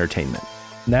 and entertainment.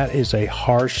 That is a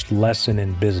harsh lesson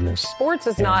in business. Sports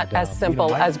is not as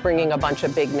simple as bringing a bunch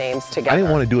of big names together. I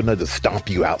didn't want to do another stomp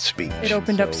you out speech. It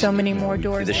opened up so many more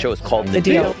doors. The show is called The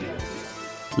Deal.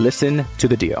 Listen to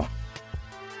The Deal.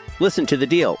 Listen to The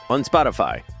Deal on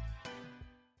Spotify.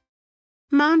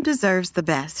 Mom deserves the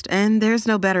best, and there's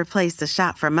no better place to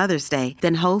shop for Mother's Day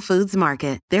than Whole Foods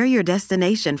Market. They're your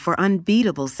destination for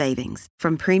unbeatable savings,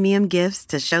 from premium gifts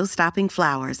to show-stopping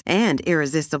flowers and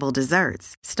irresistible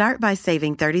desserts. Start by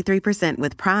saving 33%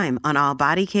 with Prime on all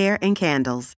body care and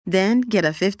candles. Then get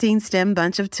a 15-stem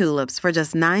bunch of tulips for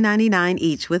just $9.99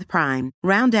 each with Prime.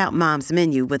 Round out Mom's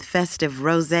menu with festive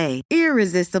rosé,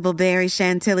 irresistible berry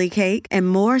chantilly cake, and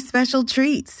more special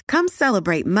treats. Come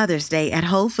celebrate Mother's Day at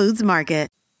Whole Foods Market.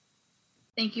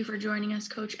 Thank you for joining us,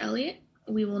 Coach Elliott.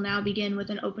 We will now begin with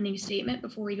an opening statement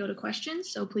before we go to questions,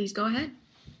 so please go ahead.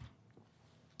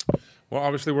 Well,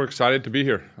 obviously we're excited to be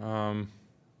here.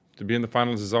 To be in the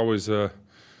finals is always a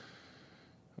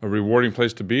rewarding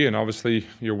place to be, and obviously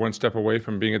you're one step away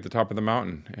from being at the top of the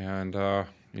mountain. And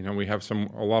we have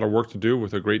a lot of work to do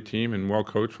with a great team and well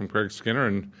coached from Craig Skinner,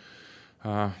 and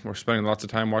we're spending lots of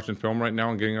time watching film right now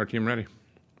and getting our team ready.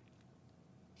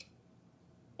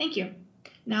 Thank you.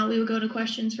 Now we will go to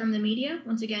questions from the media.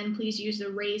 Once again, please use the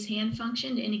raise hand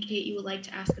function to indicate you would like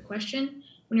to ask a question.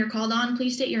 When you're called on,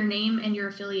 please state your name and your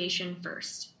affiliation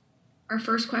first. Our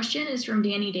first question is from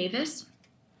Danny Davis.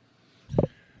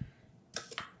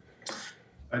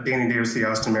 Danny Davis, the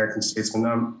Austin American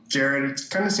Statesman. Jared, it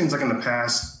kind of seems like in the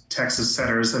past, Texas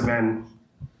setters have been,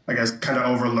 I guess, kind of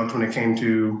overlooked when it came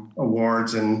to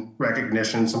awards and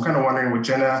recognition. So I'm kind of wondering, with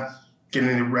Jenna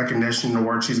getting the recognition and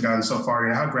awards she's gotten so far,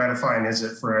 how gratifying is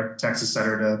it for a Texas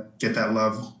setter to get that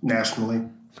love nationally?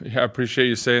 Yeah, I appreciate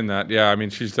you saying that. Yeah, I mean,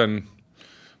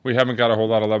 we haven't got a whole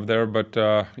lot of love there, but,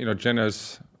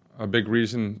 Jenna's a big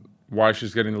reason why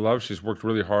she's getting the love. She's worked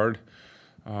really hard.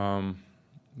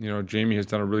 Jamie has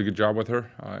done a really good job with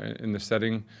her in the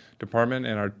setting department,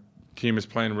 and our team is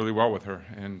playing really well with her.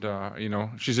 And,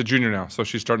 she's a junior now, so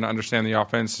she's starting to understand the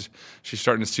offense. She's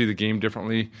starting to see the game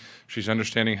differently. She's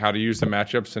understanding how to use the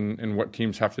matchups and what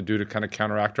teams have to do to kind of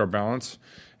counteract our balance,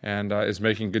 and is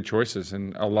making good choices,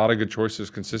 and a lot of good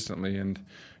choices consistently. And,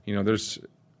 there's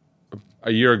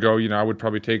a year ago, I would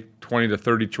probably take 20 to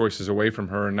 30 choices away from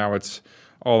her, and now it's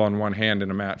all on one hand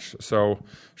in a match. So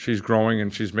she's growing,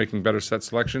 and she's making better set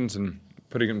selections and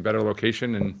putting it in better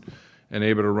location and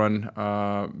able to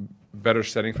run better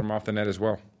setting from off the net as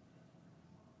well.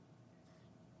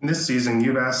 In this season,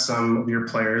 you've asked some of your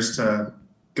players to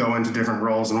go into different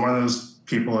roles, and one of those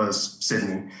people is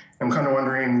Sydney. I'm kind of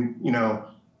wondering,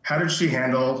 how did she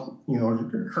handle,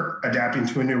 her adapting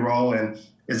to a new role, and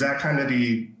is that kind of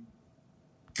the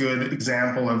good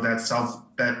example of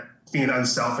that being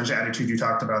unselfish attitude you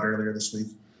talked about earlier this week?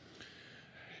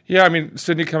 Yeah, I mean,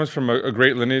 Sydney comes from a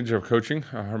great lineage of coaching.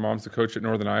 Her mom's the coach at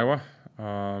Northern Iowa.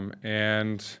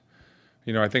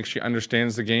 I think she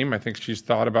understands the game. I think she's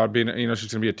thought about being, she's going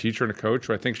to be a teacher and a coach.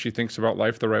 I think she thinks about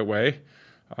life the right way.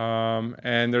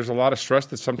 And there's a lot of stress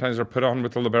that sometimes are put on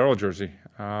with the libero jersey.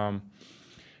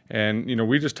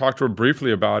 We just talked to her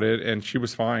briefly about it, and she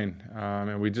was fine.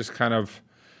 And we just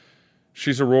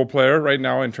she's a role player right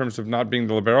now in terms of not being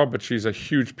the libero, but she's a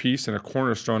huge piece and a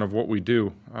cornerstone of what we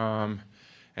do.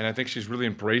 And I think she's really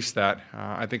embraced that.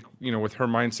 I think, with her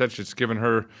mindset, it's given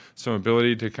her some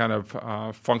ability to kind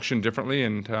of function differently.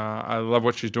 And I love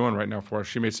what she's doing right now for us.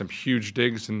 She made some huge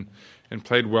digs and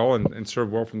played well and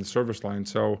served well from the service line.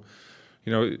 So,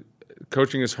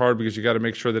 coaching is hard because you got to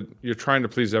make sure that you're trying to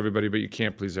please everybody, but you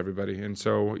can't please everybody. And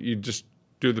so you just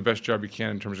do the best job you can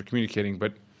in terms of communicating.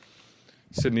 But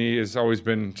Sydney has always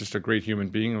been just a great human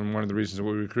being, and one of the reasons that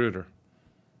we recruited her.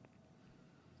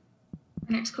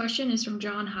 Our next question is from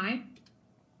John High.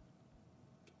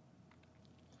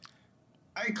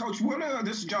 Hey, Coach,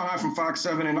 this is John High from Fox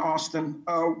 7 in Austin.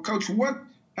 Coach, what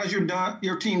has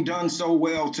your team done so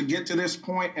well to get to this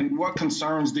point, and what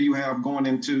concerns do you have going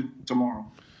into tomorrow?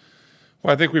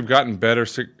 Well, I think we've gotten better,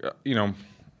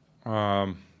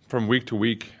 from week to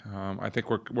week. I think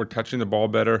we're touching the ball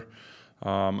better.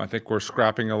 I think we're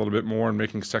scrapping a little bit more and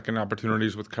making second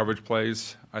opportunities with coverage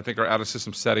plays. I think our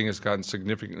out-of-system setting has gotten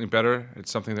significantly better.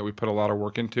 It's something that we put a lot of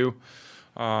work into,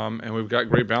 and we've got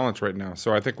great balance right now.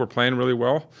 So I think we're playing really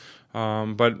well.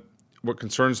 But what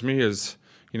concerns me is,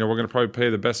 we're going to probably play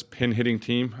the best pin-hitting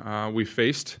team we've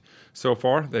faced so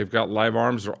far. They've got live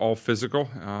arms. They're all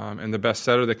physical, and the best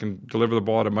setter that can deliver the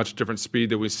ball at a much different speed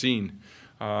than we've seen.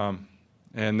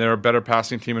 And they're a better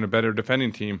passing team and a better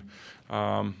defending team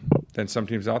than some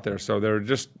teams out there. So they're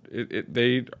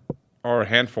they are a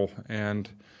handful, and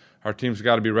our team's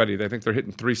got to be ready. They think they're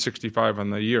hitting 365 on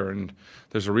the year, and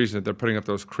there's a reason that they're putting up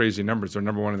those crazy numbers. They're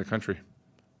number one in the country.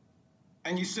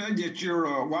 And you said that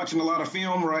you're watching a lot of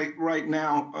film right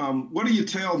now. What do you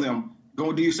tell them?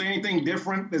 Do you say anything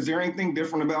different? Is there anything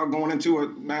different about going into a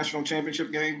national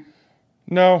championship game?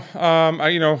 No.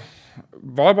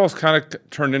 Volleyball's kind of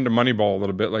turned into Moneyball a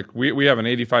little bit. Like we have an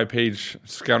 85-page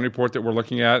scouting report that we're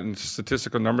looking at and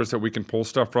statistical numbers that we can pull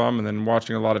stuff from, and then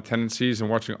watching a lot of tendencies and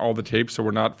watching all the tapes so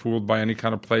we're not fooled by any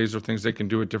kind of plays or things they can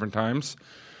do at different times.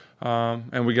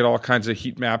 And we get all kinds of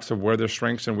heat maps of where their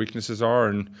strengths and weaknesses are.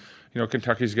 And,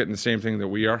 Kentucky's getting the same thing that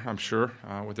we are, I'm sure,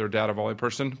 with their data volley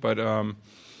person. But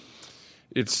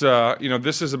it's,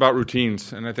 this is about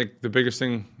routines. And I think the biggest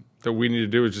thing that we need to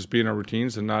do is just be in our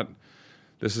routines and not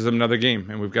this is another game,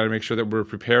 and we've got to make sure that we're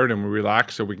prepared and we're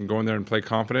relaxed so we can go in there and play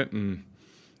confident and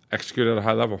execute at a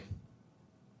high level.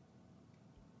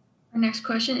 Our next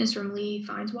question is from Lee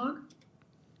Feinswag.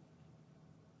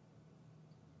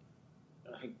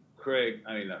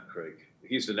 Not Craig.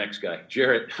 He's the next guy.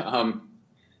 Jarrett,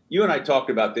 you and I talked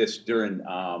about this during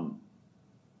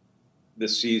the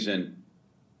season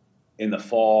in the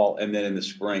fall and then in the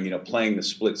spring, playing the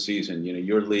split season,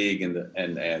 your league and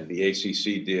the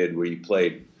ACC did, where you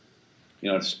played,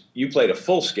 you played a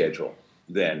full schedule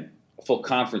then, a full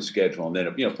conference schedule, and then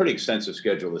a pretty extensive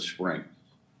schedule this spring.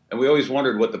 And we always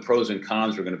wondered what the pros and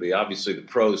cons were going to be. Obviously, the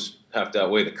pros have to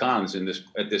outweigh the cons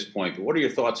at this point. But what are your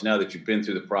thoughts now that you've been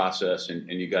through the process and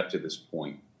you got to this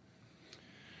point?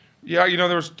 Yeah,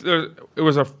 it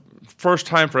was a first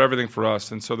time for everything for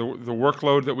us. And so the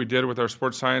workload that we did with our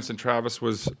sports science and Travis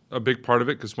was a big part of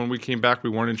it, because when we came back, we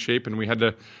weren't in shape, and we had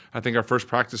to, I think our first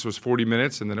practice was 40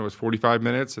 minutes, and then it was 45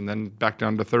 minutes, and then back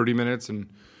down to 30 minutes and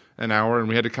an hour. And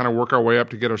we had to kind of work our way up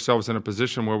to get ourselves in a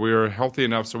position where we were healthy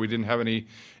enough so we didn't have any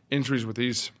injuries with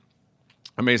these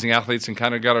amazing athletes, and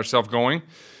kind of got ourselves going.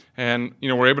 And,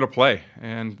 we're able to play.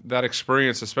 And that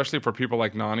experience, especially for people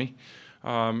like Nani,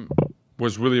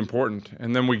 was really important.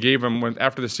 And then we gave them,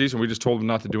 after the season, we just told them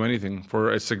not to do anything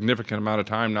for a significant amount of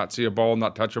time, not see a ball,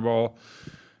 not touch a ball.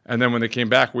 And then when they came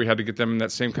back, we had to get them in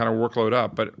that same kind of workload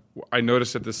up. But I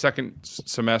noticed that the second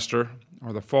semester,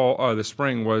 or the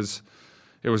spring,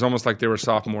 it was almost like they were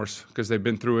sophomores, because they've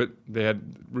been through it. They had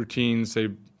routines. They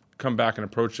come back and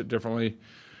approach it differently.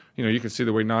 You can see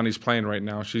the way Nani's playing right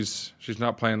now. She's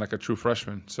not playing like a true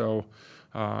freshman. So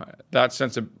that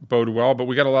sense of bode well. But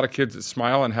we got a lot of kids that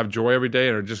smile and have joy every day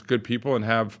and are just good people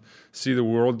and see the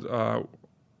world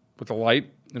with a light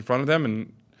in front of them.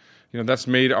 And that's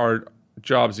made our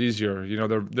jobs easier.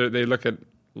 They look at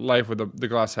life with the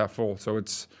glass half full. So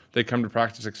they come to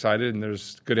practice excited, and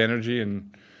there's good energy.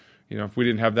 And if we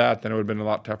didn't have that, then it would have been a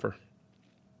lot tougher.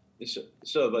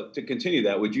 So, but to continue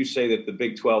that, would you say that the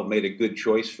Big 12 made a good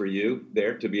choice for you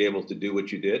there to be able to do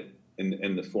what you did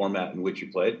in the format in which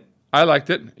you played? I liked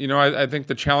it. I think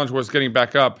the challenge was getting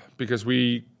back up, because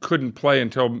we couldn't play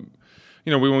until,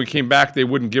 when we came back, they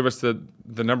wouldn't give us the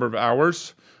number of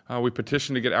hours. We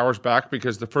petitioned to get hours back,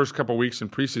 because the first couple of weeks in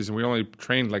preseason, we only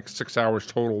trained like 6 hours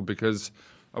total because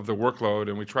of the workload,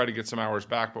 and we tried to get some hours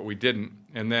back, but we didn't.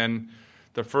 And then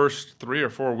the first 3 or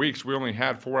 4 weeks, we only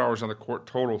had 4 hours on the court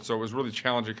total, so it was really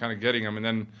challenging kind of getting them. And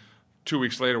then 2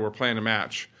 weeks later, we're playing a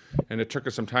match, and it took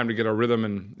us some time to get our rhythm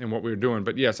in what we were doing.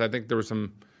 But yes, I think there was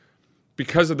some,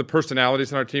 because of the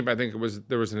personalities in our team, I think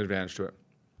there was an advantage to it.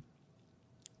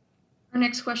 Our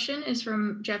next question is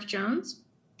from Jeff Jones.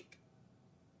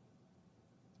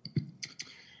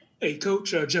 Hey,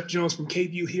 Coach, Jeff Jones from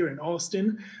KVU here in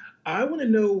Austin. I want to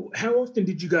know, how often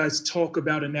did you guys talk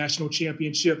about a national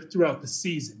championship throughout the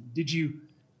season? Did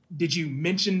you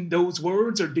mention those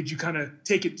words, or did you kind of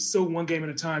take it one game at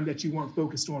a time that you weren't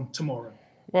focused on tomorrow?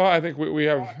 Well, I think we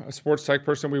have a sports psych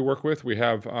person we work with. We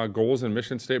have goals and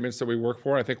mission statements that we work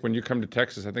for. I think when you come to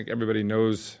Texas, I think everybody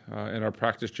knows in our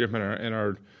practice gym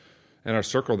and in our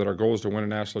circle that our goal is to win a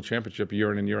national championship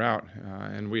year in and year out.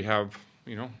 And we have,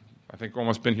 I think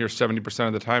almost been here 70%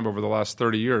 of the time over the last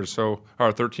 13 years. So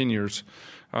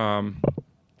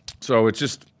it's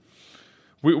just,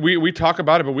 we talk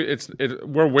about it, but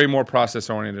we're way more process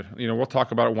oriented. We'll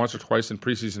talk about it once or twice in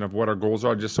preseason of what our goals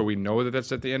are, just so we know that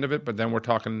that's at the end of it. But then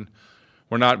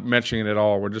we're not mentioning it at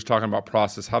all. We're just talking about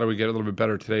process. How do we get a little bit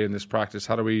better today in this practice?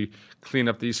 How do we clean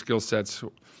up these skill sets?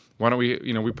 Why don't we,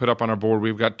 we put up on our board,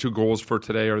 we've got 2 goals for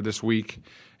today or this week,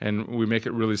 and we make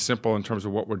it really simple in terms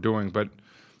of what we're doing. But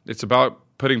it's about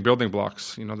putting building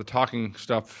blocks. The talking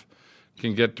stuff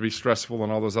can get to be stressful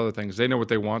and all those other things. They know what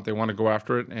they want. They want to go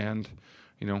after it, and,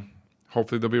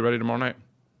 hopefully they'll be ready tomorrow night.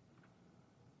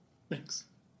 Thanks.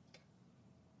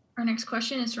 Our next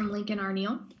question is from Lincoln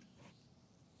Arneal.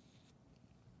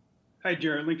 Hi,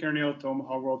 Jared. Lincoln Arneal with the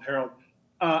Omaha World Herald.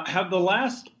 Have the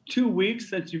last 2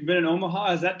 weeks since you've been in Omaha,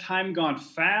 has that time gone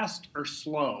fast or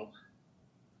slow?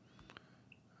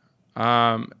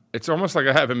 It's almost like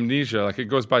I have amnesia. Like, it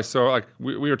goes by so, like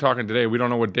we were talking today, we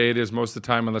don't know what day it is most of the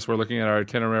time unless we're looking at our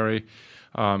itinerary.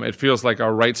 It feels like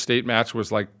our Wright State match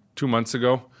was like 2 months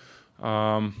ago.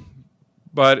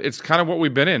 But it's kind of what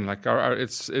we've been in. Like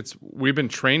we've been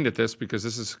trained at this because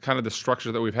this is kind of the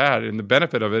structure that we've had. And the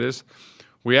benefit of it is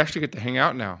we actually get to hang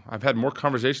out now. I've had more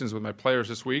conversations with my players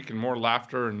this week and more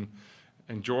laughter and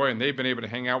joy, and they've been able to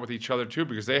hang out with each other too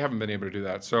because they haven't been able to do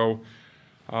that. So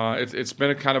it's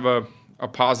been a kind of a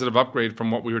positive upgrade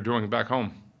from what we were doing back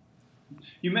home.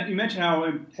 You mentioned how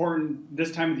important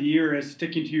this time of the year is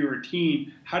sticking to your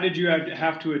routine. How did you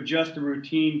have to adjust the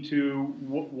routine to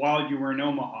while you were in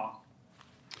Omaha?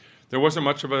 There wasn't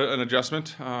much of an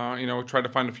adjustment. Tried to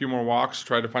find a few more walks,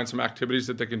 tried to find some activities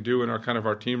that they can do in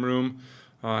our team room.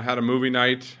 Had a movie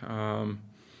night. We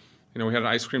had an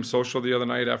ice cream social the other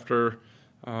night after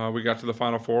we got to the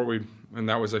Final Four. And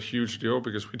that was a huge deal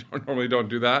because we normally don't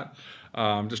do that.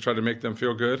 Just try to make them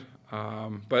feel good.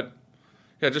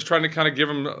 Just trying to kind of give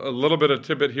them a little bit of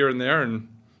tidbit here and there and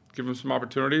give them some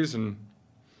opportunities. And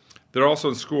they're also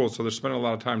in school, so they're spending a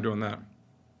lot of time doing that.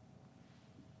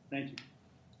 Thank you.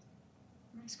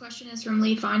 Next question is from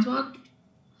Lee Feinswag.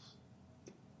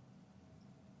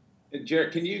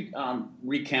 Jared, can you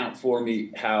recount for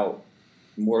me how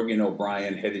Morgan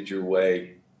O'Brien headed your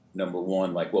way? Number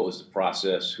one, like what was the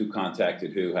process? Who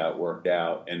contacted who? How it worked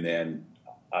out? And then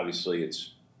obviously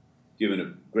it's given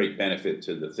a great benefit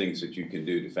to the things that you can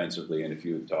do defensively. And if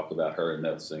you would talk about her and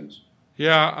those things.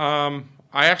 Yeah,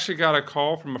 I actually got a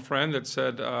call from a friend that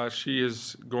said she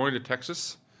is going to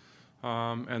Texas.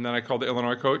 And then I called the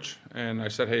Illinois coach and I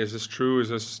said, hey, is this true? Is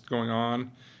this going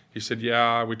on? He said,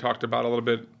 yeah, we talked about it a little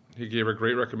bit. He gave her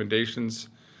great recommendations.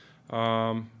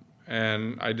 And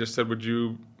I just said, would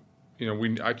you,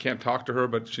 I can't talk to her,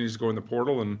 but she needs to go in the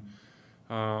portal.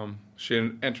 And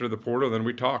she entered the portal, then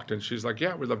we talked, and she's like,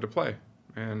 yeah, we'd love to play.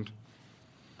 And,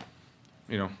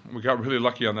 we got really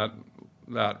lucky on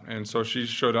that. And so she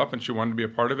showed up, and she wanted to be a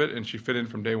part of it, and she fit in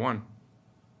from day one.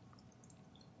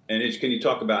 And can you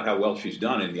talk about how well she's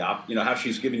done and how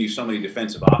she's given you so many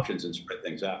defensive options and spread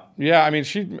things out? Yeah,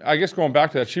 I guess going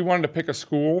back to that, she wanted to pick a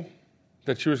school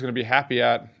that she was going to be happy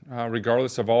at,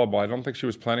 regardless of volleyball. I don't think she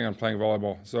was planning on playing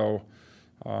volleyball. So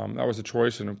that was a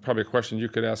choice and probably a question you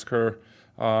could ask her.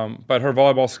 But her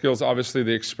volleyball skills, obviously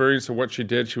the experience of what she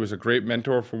did, she was a great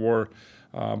mentor for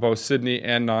both Sydney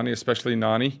and Nani, especially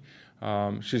Nani.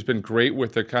 She's been great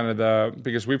with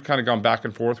because we've kind of gone back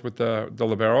and forth with the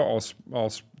libero all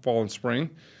fall and spring,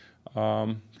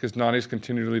 because Nani's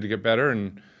continually to get better.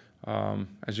 And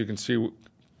as you can see,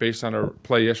 based on her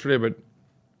play yesterday, but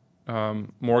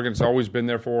Morgan's always been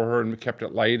there for her and kept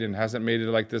it light and hasn't made it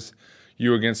like this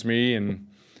you against me. And,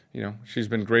 she's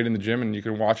been great in the gym, and you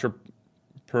can watch her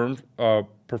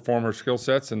perform her skill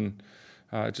sets, and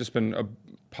it's just been a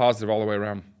positive all the way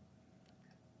around.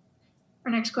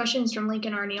 Our next question is from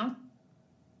Lincoln Arneal.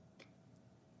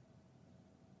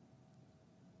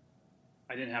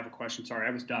 I didn't have a question. Sorry,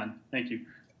 I was done. Thank you.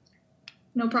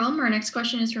 No problem. Our next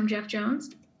question is from Jeff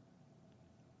Jones.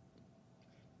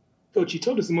 Coach, you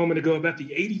told us a moment ago about the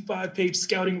 85-page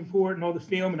scouting report and all the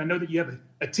film, and I know that you have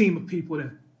a team of people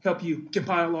to help you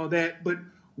compile all that, but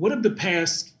what have the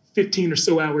past 15 or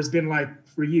so hours been like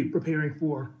for you preparing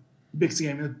for the biggest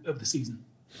game of the season?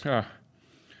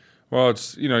 Well,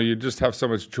 it's, you just have so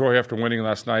much joy after winning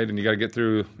last night, and you got to get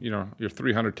through, your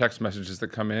 300 text messages that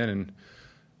come in, and,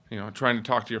 trying to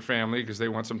talk to your family because they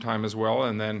want some time as well.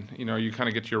 And then, you kind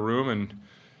of get to your room and,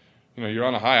 you're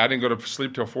on a high. I didn't go to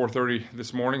sleep till 4:30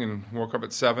 this morning and woke up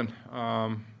at 7.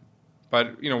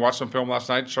 But, watched some film last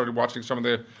night, started watching some of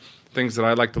the things that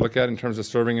I like to look at in terms of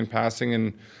serving and passing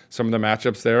and some of the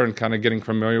matchups there and kind of getting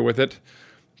familiar with it.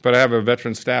 But I have a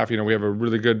veteran staff. We have a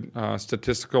really good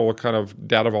statistical kind of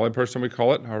data volley person, we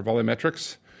call it, our volley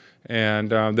metrics. And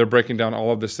they're breaking down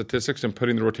all of the statistics and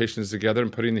putting the rotations together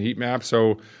and putting the heat map.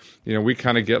 So, we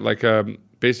kind of get like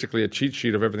basically a cheat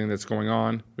sheet of everything that's going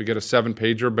on. We get a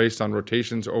 7-pager based on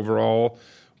rotations overall.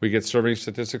 We get serving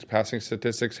statistics, passing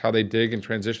statistics, how they dig and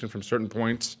transition from certain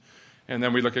points. And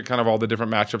then we look at kind of all the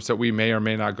different matchups that we may or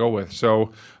may not go with.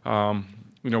 So,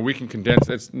 we can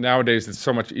condense. Nowadays, it's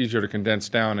so much easier to condense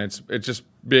down. It's just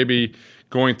maybe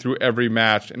going through every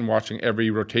match and watching every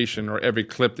rotation or every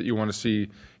clip that you want to see,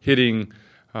 hitting,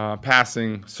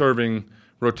 passing, serving,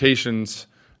 rotations,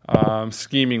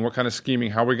 scheming, what kind of scheming,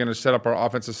 how we're going to set up our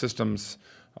offensive systems,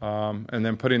 and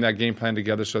then putting that game plan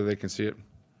together so they can see it.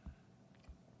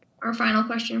 Our final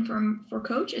question for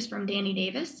Coach is from Danny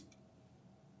Davis.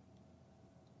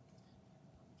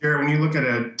 Jared, when you look at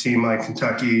a team like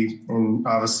Kentucky and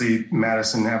obviously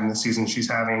Madison having the season she's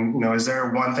having, is there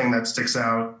one thing that sticks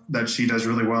out that she does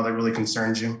really well that really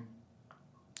concerns you?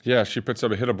 Yeah, she puts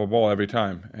up a hittable ball every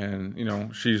time,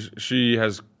 and she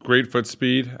has great foot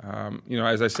speed.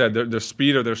 As I said, the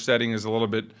speed of their setting is a little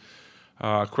bit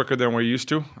quicker than we're used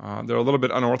to. They're a little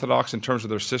bit unorthodox in terms of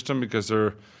their system because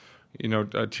they're,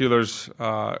 Teeler's,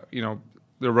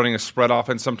 they're running a spread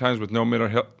offense sometimes with no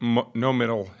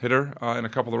middle hitter in a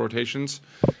couple of rotations,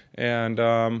 and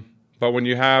but when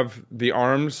you have the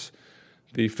arms,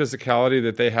 the physicality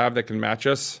that they have that can match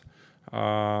us,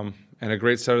 and a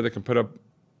great setter that can put up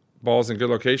ball's in good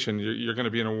location, you're going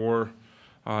to be in a war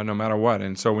no matter what.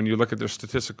 And so when you look at their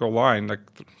statistical line, like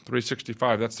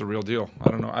 365, that's the real deal.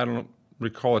 I don't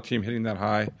recall a team hitting that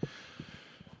high,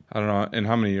 I don't know, in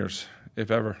how many years,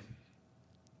 if ever.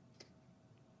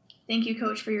 Thank you,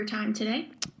 Coach, for your time today.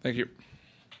 Thank you.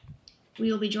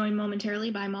 We will be joined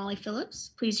momentarily by Molly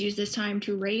Phillips. Please use this time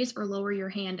to raise or lower your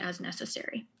hand as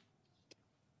necessary.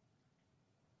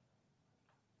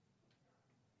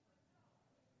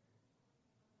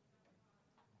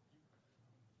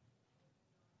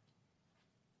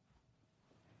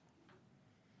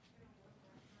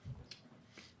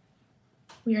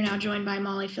 We are now joined by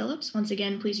Molly Phillips. Once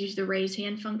again, please use the raise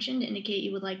hand function to indicate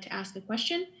you would like to ask a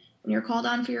question. When you're called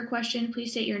on for your question,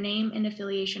 please state your name and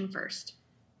affiliation first.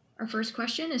 Our first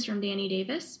question is from Danny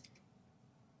Davis.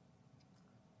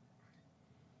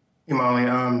 Hey, Molly.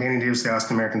 Danny Davis, the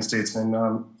Austin American Statesman.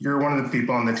 You're one of the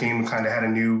people on the team who kind of had a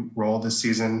new role this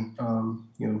season,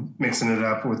 mixing it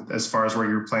up with as far as where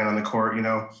you're playing on the court.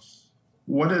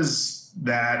 What is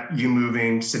that, you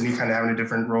moving, Sydney kind of having a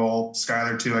different role,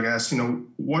 Skylar too, I guess.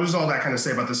 What does all that kind of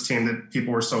say about this team that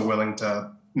people were so willing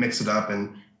to mix it up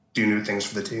and do new things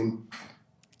for the team?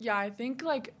 Yeah, I think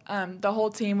the whole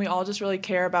team, we all just really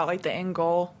care about the end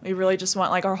goal. We really just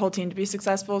want our whole team to be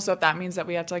successful. So if that means that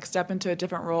we have to step into a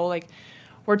different role,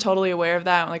 we're totally aware of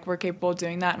that. We're capable of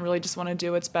doing that and really just want to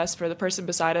do what's best for the person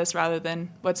beside us rather than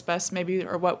what's best maybe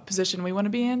or what position we want to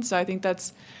be in. So I think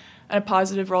that's a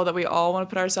positive role that we all want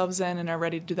to put ourselves in and are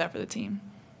ready to do that for the team.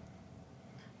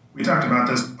 We talked about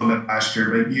this a little bit last year,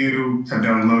 but you have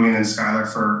known Logan and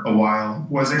Skylar for a while.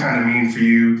 What does it kind of mean for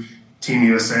you, Team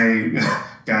USA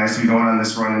guys, to be going on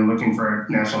this run and looking for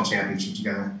a national championship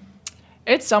together?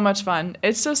 It's so much fun.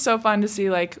 It's just so fun to see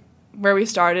where we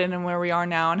started and where we are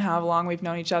now and how long we've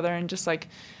known each other, and just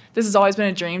this has always been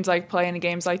a dream to play in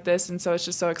games like this, and so it's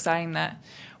just so exciting that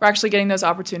we're actually getting those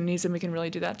opportunities and we can really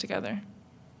do that together.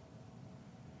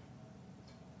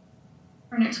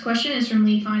 Our next question is from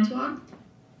Lee Feinswag.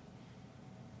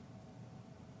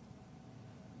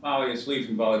 Molly, it's Lee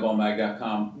from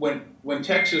volleyballmag.com. When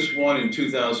Texas won in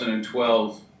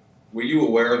 2012, were you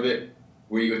aware of it?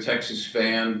 Were you a Texas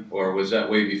fan, or was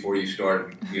that way before you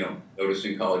started,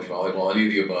 noticing college volleyball? Any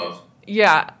of the above?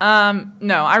 Yeah.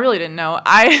 No, I really didn't know.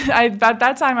 I at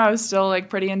that time I was still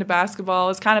pretty into basketball. I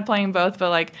was kind of playing both,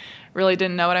 but really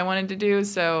didn't know what I wanted to do.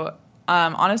 So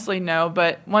honestly, no.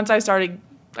 But once I started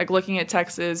looking at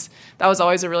Texas, that was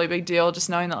always a really big deal.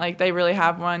 Just knowing that they really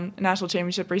have won a national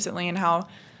championship recently, and how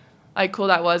cool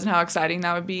that was and how exciting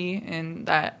that would be, and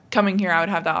that coming here I would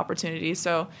have that opportunity.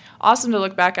 So awesome to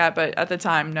look back at, but at the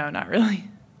time, no, not really.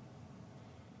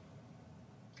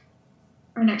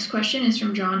 Our next question is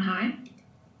from John High.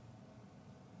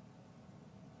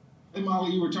 Hey,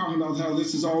 Molly, you were talking about how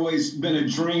this has always been a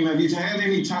dream. Have you had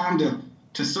any time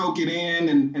to soak it in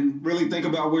and really think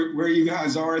about where you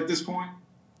guys are at this point?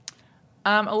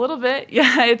 A little bit.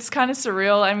 Yeah, it's kind of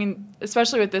surreal. I mean,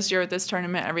 especially with this year, with this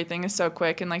tournament, everything is so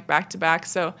quick and back to back.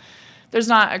 So there's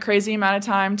not a crazy amount of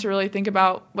time to really think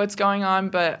about what's going on,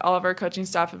 but all of our coaching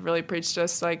staff have really preached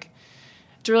us to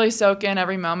really soak in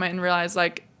every moment and realize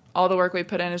all the work we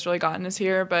put in has really gotten us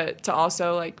here, but to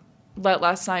also let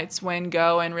last night's win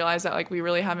go and realize that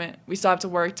we still have to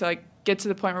work to get to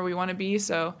the point where we want to be.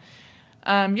 So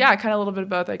yeah, kind of a little bit of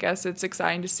both, I guess. It's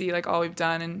exciting to see all we've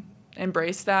done and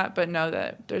embrace that, but know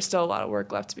that there's still a lot of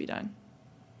work left to be done.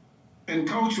 And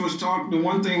Coach was talking, the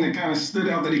one thing that kind of stood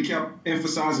out that he kept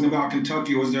emphasizing about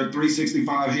Kentucky was their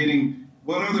 365 hitting.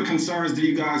 What other concerns do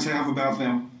you guys have about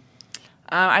them?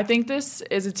 I think this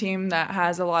is a team that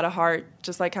has a lot of heart,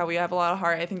 just like how we have a lot of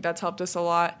heart. I think that's helped us a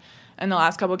lot in the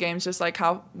last couple of games, just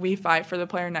how we fight for the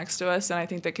player next to us, and I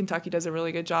think that Kentucky does a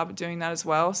really good job of doing that as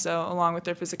well. So along with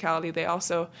their physicality, they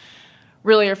also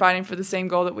really are fighting for the same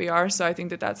goal that we are. So I think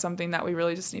that that's something that we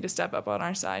really just need to step up on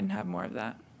our side and have more of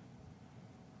that.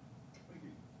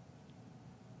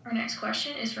 Our next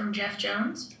question is from Jeff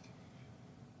Jones.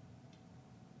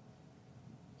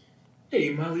 Hey,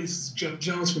 Molly, this is Jeff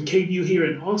Jones from KVU here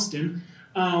in Austin.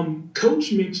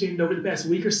 Coach mentioned over the past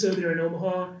week or so there in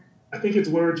Omaha, I think his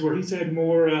words were he's had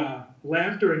more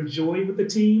laughter and joy with the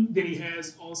team than he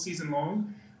has all season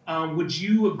long. Would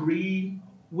you agree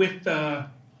with I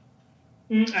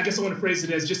guess I want to phrase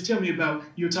it as, just tell me about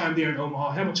your time there in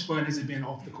Omaha. How much fun has it been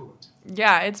off the court?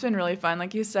 Yeah, it's been really fun.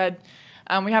 Like you said,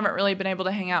 we haven't really been able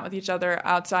to hang out with each other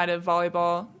outside of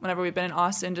volleyball whenever we've been in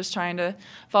Austin, just trying to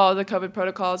follow the COVID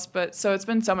protocols. But so it's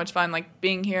been so much fun,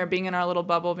 being here, being in our little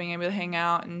bubble, being able to hang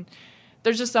out. And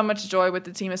there's just so much joy with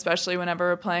the team, especially whenever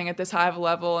we're playing at this high of a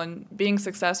level and being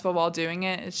successful while doing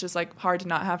it. It's just hard to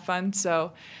not have fun.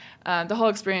 So the whole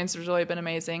experience has really been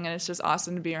amazing, and it's just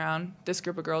awesome to be around this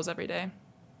group of girls every day.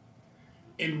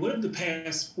 And what have the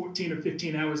past 14 or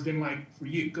 15 hours been like for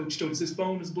you? Coach told us his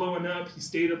phone was blowing up. He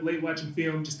stayed up late watching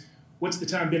film. Just what's the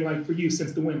time been like for you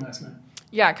since the win last night?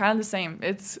 Yeah, kind of the same.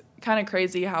 It's kind of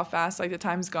crazy how fast the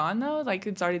time's gone though.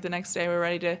 It's already the next day. We're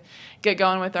ready to get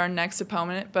going with our next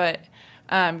opponent. But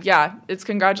it's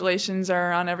congratulations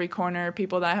are on every corner.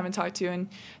 People that I haven't talked to in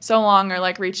so long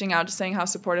are reaching out, just saying how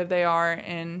supportive they are,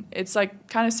 and it's kind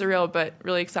of surreal, but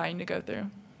really exciting to go through.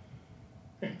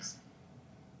 Thanks.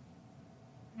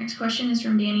 Next question is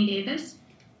from Danny Davis.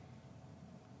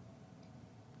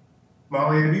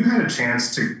 Molly, have you had a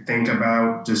chance to think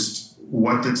about just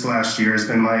what this last year has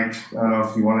been like? I don't know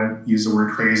if you want to use the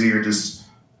word crazy or just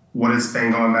what it's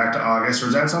been going back to August, or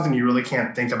is that something you really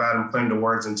can't think about and put into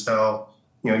words until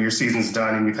your season's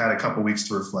done and you've had a couple weeks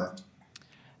to reflect?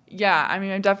 Yeah, I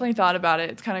mean, I've definitely thought about it.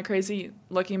 It's kind of crazy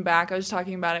looking back. I was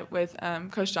talking about it with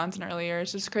Coach Johnson earlier.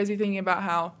 It's just crazy thinking about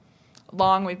how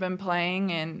long we've been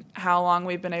playing and how long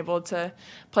we've been able to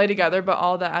play together, but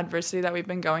all the adversity that we've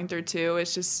been going through too.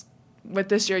 It's just with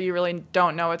this year, you really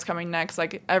don't know what's coming next.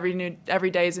 Every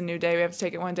day is a new day. We have to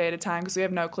take it one day at a time because we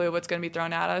have no clue what's going to be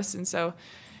thrown at us. And so,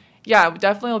 yeah,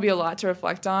 definitely will be a lot to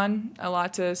reflect on, a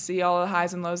lot to see all the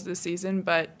highs and lows of the season.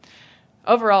 But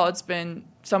overall, it's been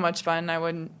so much fun. I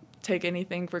wouldn't take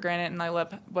anything for granted, and I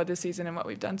love what this season and what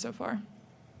we've done so far.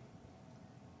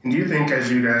 And do you think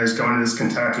as you guys go into this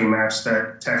Kentucky match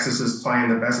that Texas is playing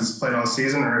the best it's played all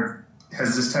season, or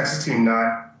has this Texas team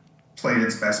not played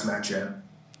its best match yet?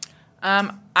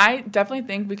 I definitely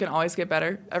think we can always get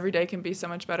better. Every day can be so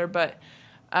much better, but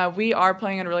we are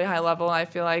playing at a really high level. I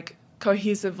feel like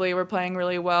cohesively we're playing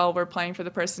really well. We're playing for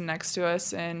the person next to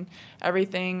us and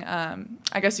everything.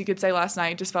 I guess you could say last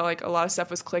night just felt like a lot of stuff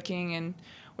was clicking, and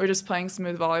we're just playing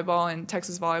smooth volleyball and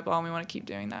Texas volleyball, and we want to keep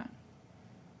doing that.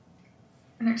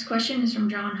 Our next question is from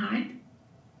John Hyde.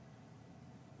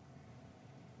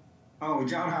 Oh,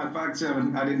 John Hyde,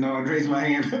 5'7". I didn't know I'd raise my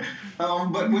hand.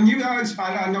 But when you guys,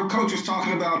 I know Coach was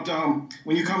talking about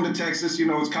when you come to Texas,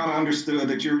 it's kind of understood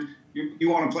that you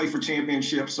want to play for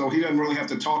championships, so he doesn't really have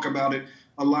to talk about it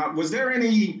a lot. Was there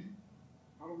any,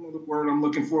 I don't know the word I'm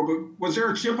looking for, but was there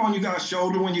a chip on you guys'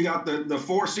 shoulder when you got the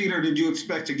 4 seed, or did you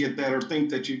expect to get that or think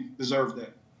that you deserved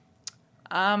that?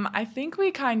 I think we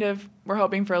kind of were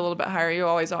hoping for a little bit higher. You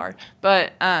always are.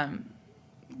 But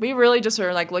we really just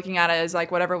were looking at it as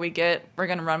whatever we get, we're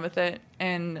going to run with it.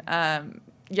 And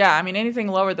anything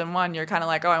lower than 1, you're kind of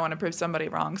I want to prove somebody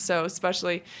wrong. So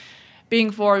especially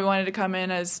being 4, we wanted to come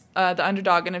in as the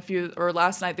underdog in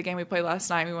last night, the game we played last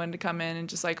night, we wanted to come in and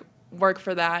just work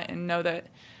for that and know that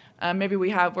maybe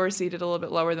we're seated a little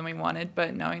bit lower than we wanted,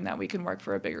 but knowing that we can work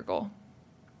for a bigger goal.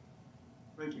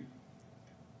 Thank you.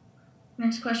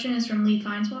 Next question is from Lee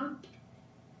Feinswag.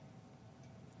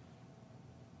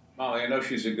 Molly, I know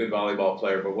she's a good volleyball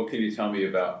player, but what can you tell me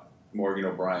about Morgan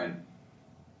O'Brien?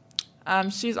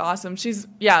 She's awesome. She's,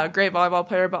 a great volleyball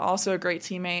player, but also a great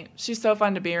teammate. She's so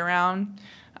fun to be around.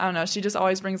 I don't know. She just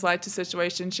always brings light to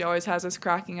situations. She always has us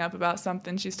cracking up about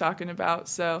something she's talking about.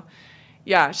 So,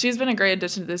 she's been a great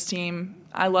addition to this team.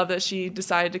 I love that she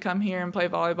decided to come here and play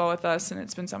volleyball with us, and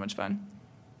it's been so much fun.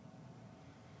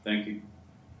 Thank you.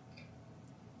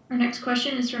 Our next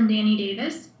question is from Danny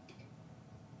Davis.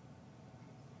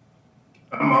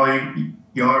 Molly,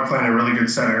 y'all are playing a really good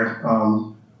setter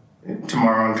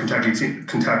tomorrow on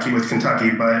Kentucky with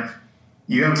Kentucky, but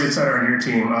you have a good setter on your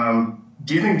team.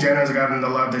 Do you think Jenna's gotten the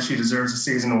love that she deserves this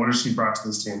season, and what has she brought to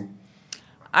this team?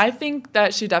 I think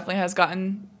that she definitely has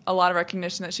gotten a lot of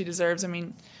recognition that she deserves. I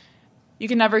mean, you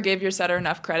can never give your setter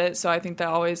enough credit, so I think that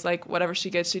always, whatever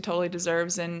she gets, she totally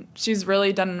deserves. And she's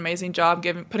really done an amazing job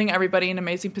putting everybody in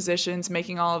amazing positions,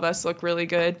 making all of us look really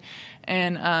good.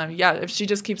 And, if she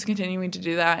just keeps continuing to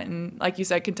do that, and like you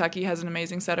said, Kentucky has an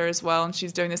amazing setter as well, and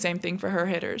she's doing the same thing for her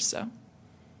hitters. So,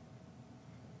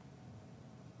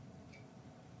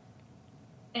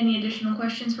 any additional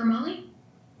questions for Molly?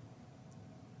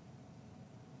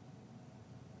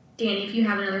 Danny, if you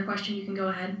have another question, you can go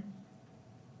ahead.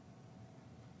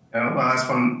 Last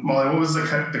one, Molly, what was the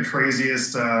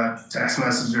craziest text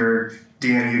message or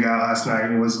DM you got last night?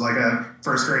 Was it a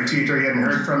first grade teacher you hadn't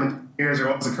heard from in years, or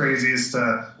what was the craziest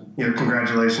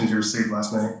congratulations you received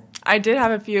last night? I did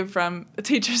have a few from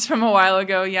teachers from a while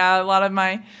ago. Yeah, a lot of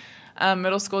my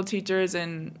middle school teachers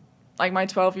and my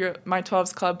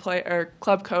 12's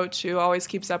club coach who always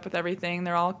keeps up with everything.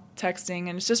 They're all texting,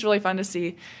 and it's just really fun to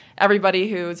see everybody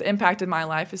who's impacted my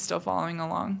life is still following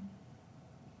along.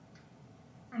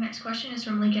 Our next question is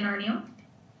from Lincoln Arneal.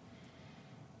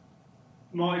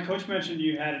 Molly, Coach mentioned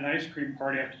you had an ice cream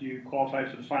party after you qualified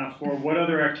for the Final Four. What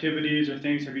other activities or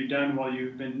things have you done while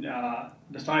you've been,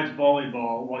 besides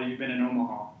volleyball, while you've been in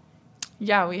Omaha?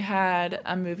 Yeah, we had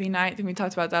a movie night. I think we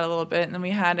talked about that a little bit. And then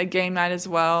we had a game night as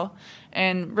well.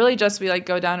 And really just we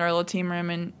go down to our little team room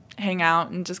and hang out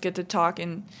and just get to talk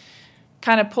and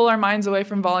kind of pull our minds away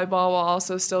from volleyball while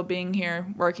also still being here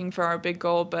working for our big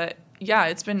goal. But yeah,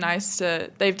 it's been nice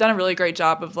they've done a really great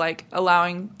job of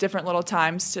allowing different little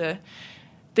times to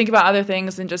think about other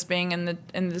things than just being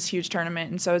in this huge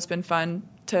tournament. And so it's been fun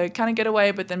to kind of get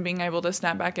away, but then being able to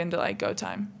snap back into go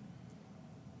time.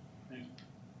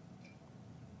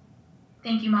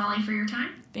 Thank you, Molly, for your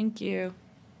time. Thank you.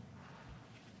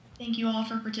 Thank you all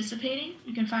for participating.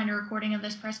 You can find a recording of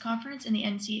this press conference in the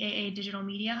NCAA Digital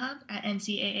Media Hub at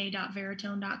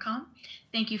ncaa.veritone.com.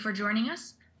 Thank you for joining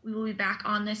us. We will be back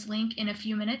on this link in a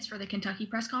few minutes for the Kentucky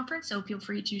press conference, so feel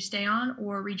free to stay on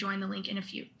or rejoin the link in a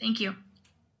few. Thank you.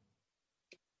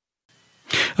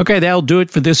 Okay, that'll do it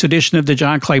for this edition of the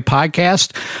John Clay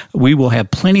Podcast. We will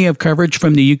have plenty of coverage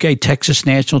from the UK-Texas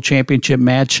National Championship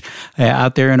match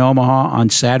out there in Omaha on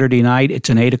Saturday night. It's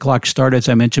an 8 o'clock start, as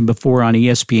I mentioned before, on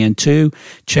ESPN2.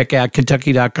 Check out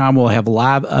Kentucky.com. We'll have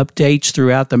live updates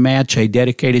throughout the match, a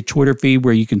dedicated Twitter feed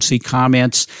where you can see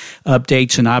comments,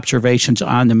 updates, and observations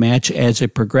on the match as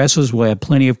it progresses. We'll have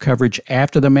plenty of coverage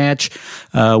after the match.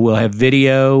 We'll have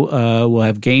video. We'll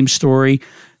have game story.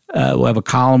 We'll have a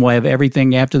column. We'll have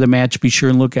everything after the match. Be sure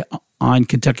and look on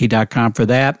Kentucky.com for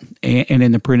that. And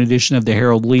in the print edition of the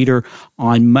Herald Leader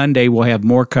on Monday, we'll have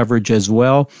more coverage as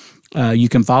well. You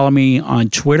can follow me on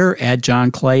Twitter at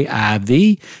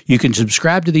JohnClayIV. You can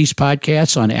subscribe to these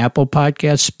podcasts on Apple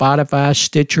Podcasts, Spotify,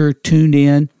 Stitcher,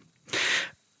 TuneIn,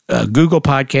 Google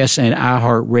Podcasts, and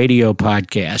iHeartRadio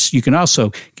Podcasts. You can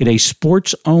also get a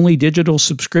sports-only digital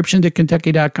subscription to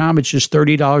Kentucky.com. It's just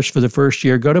 $30 for the first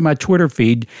year. Go to my Twitter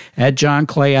feed at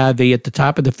JohnClayIV. At the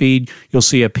top of the feed, you'll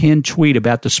see a pinned tweet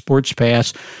about the Sports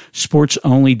Pass,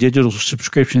 sports-only digital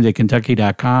subscription to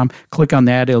Kentucky.com. Click on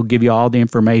that. It'll give you all the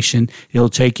information. It'll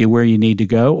take you where you need to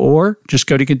go. Or just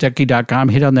go to Kentucky.com,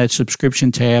 hit on that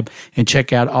subscription tab, and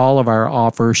check out all of our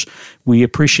offers. We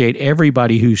appreciate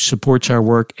everybody who supports our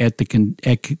work at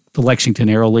the Lexington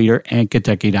Herald Leader and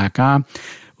Kentucky.com.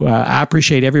 I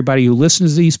appreciate everybody who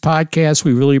listens to these podcasts.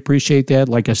 We really appreciate that.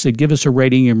 Like I said, give us a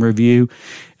rating and review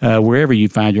wherever you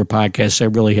find your podcasts. That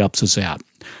really helps us out.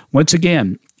 Once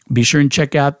again, be sure and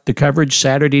check out the coverage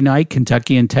Saturday night,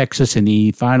 Kentucky and Texas in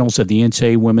the finals of the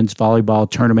NCAA Women's Volleyball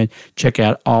Tournament. Check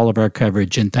out all of our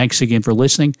coverage. And thanks again for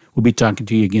listening. We'll be talking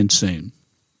to you again soon.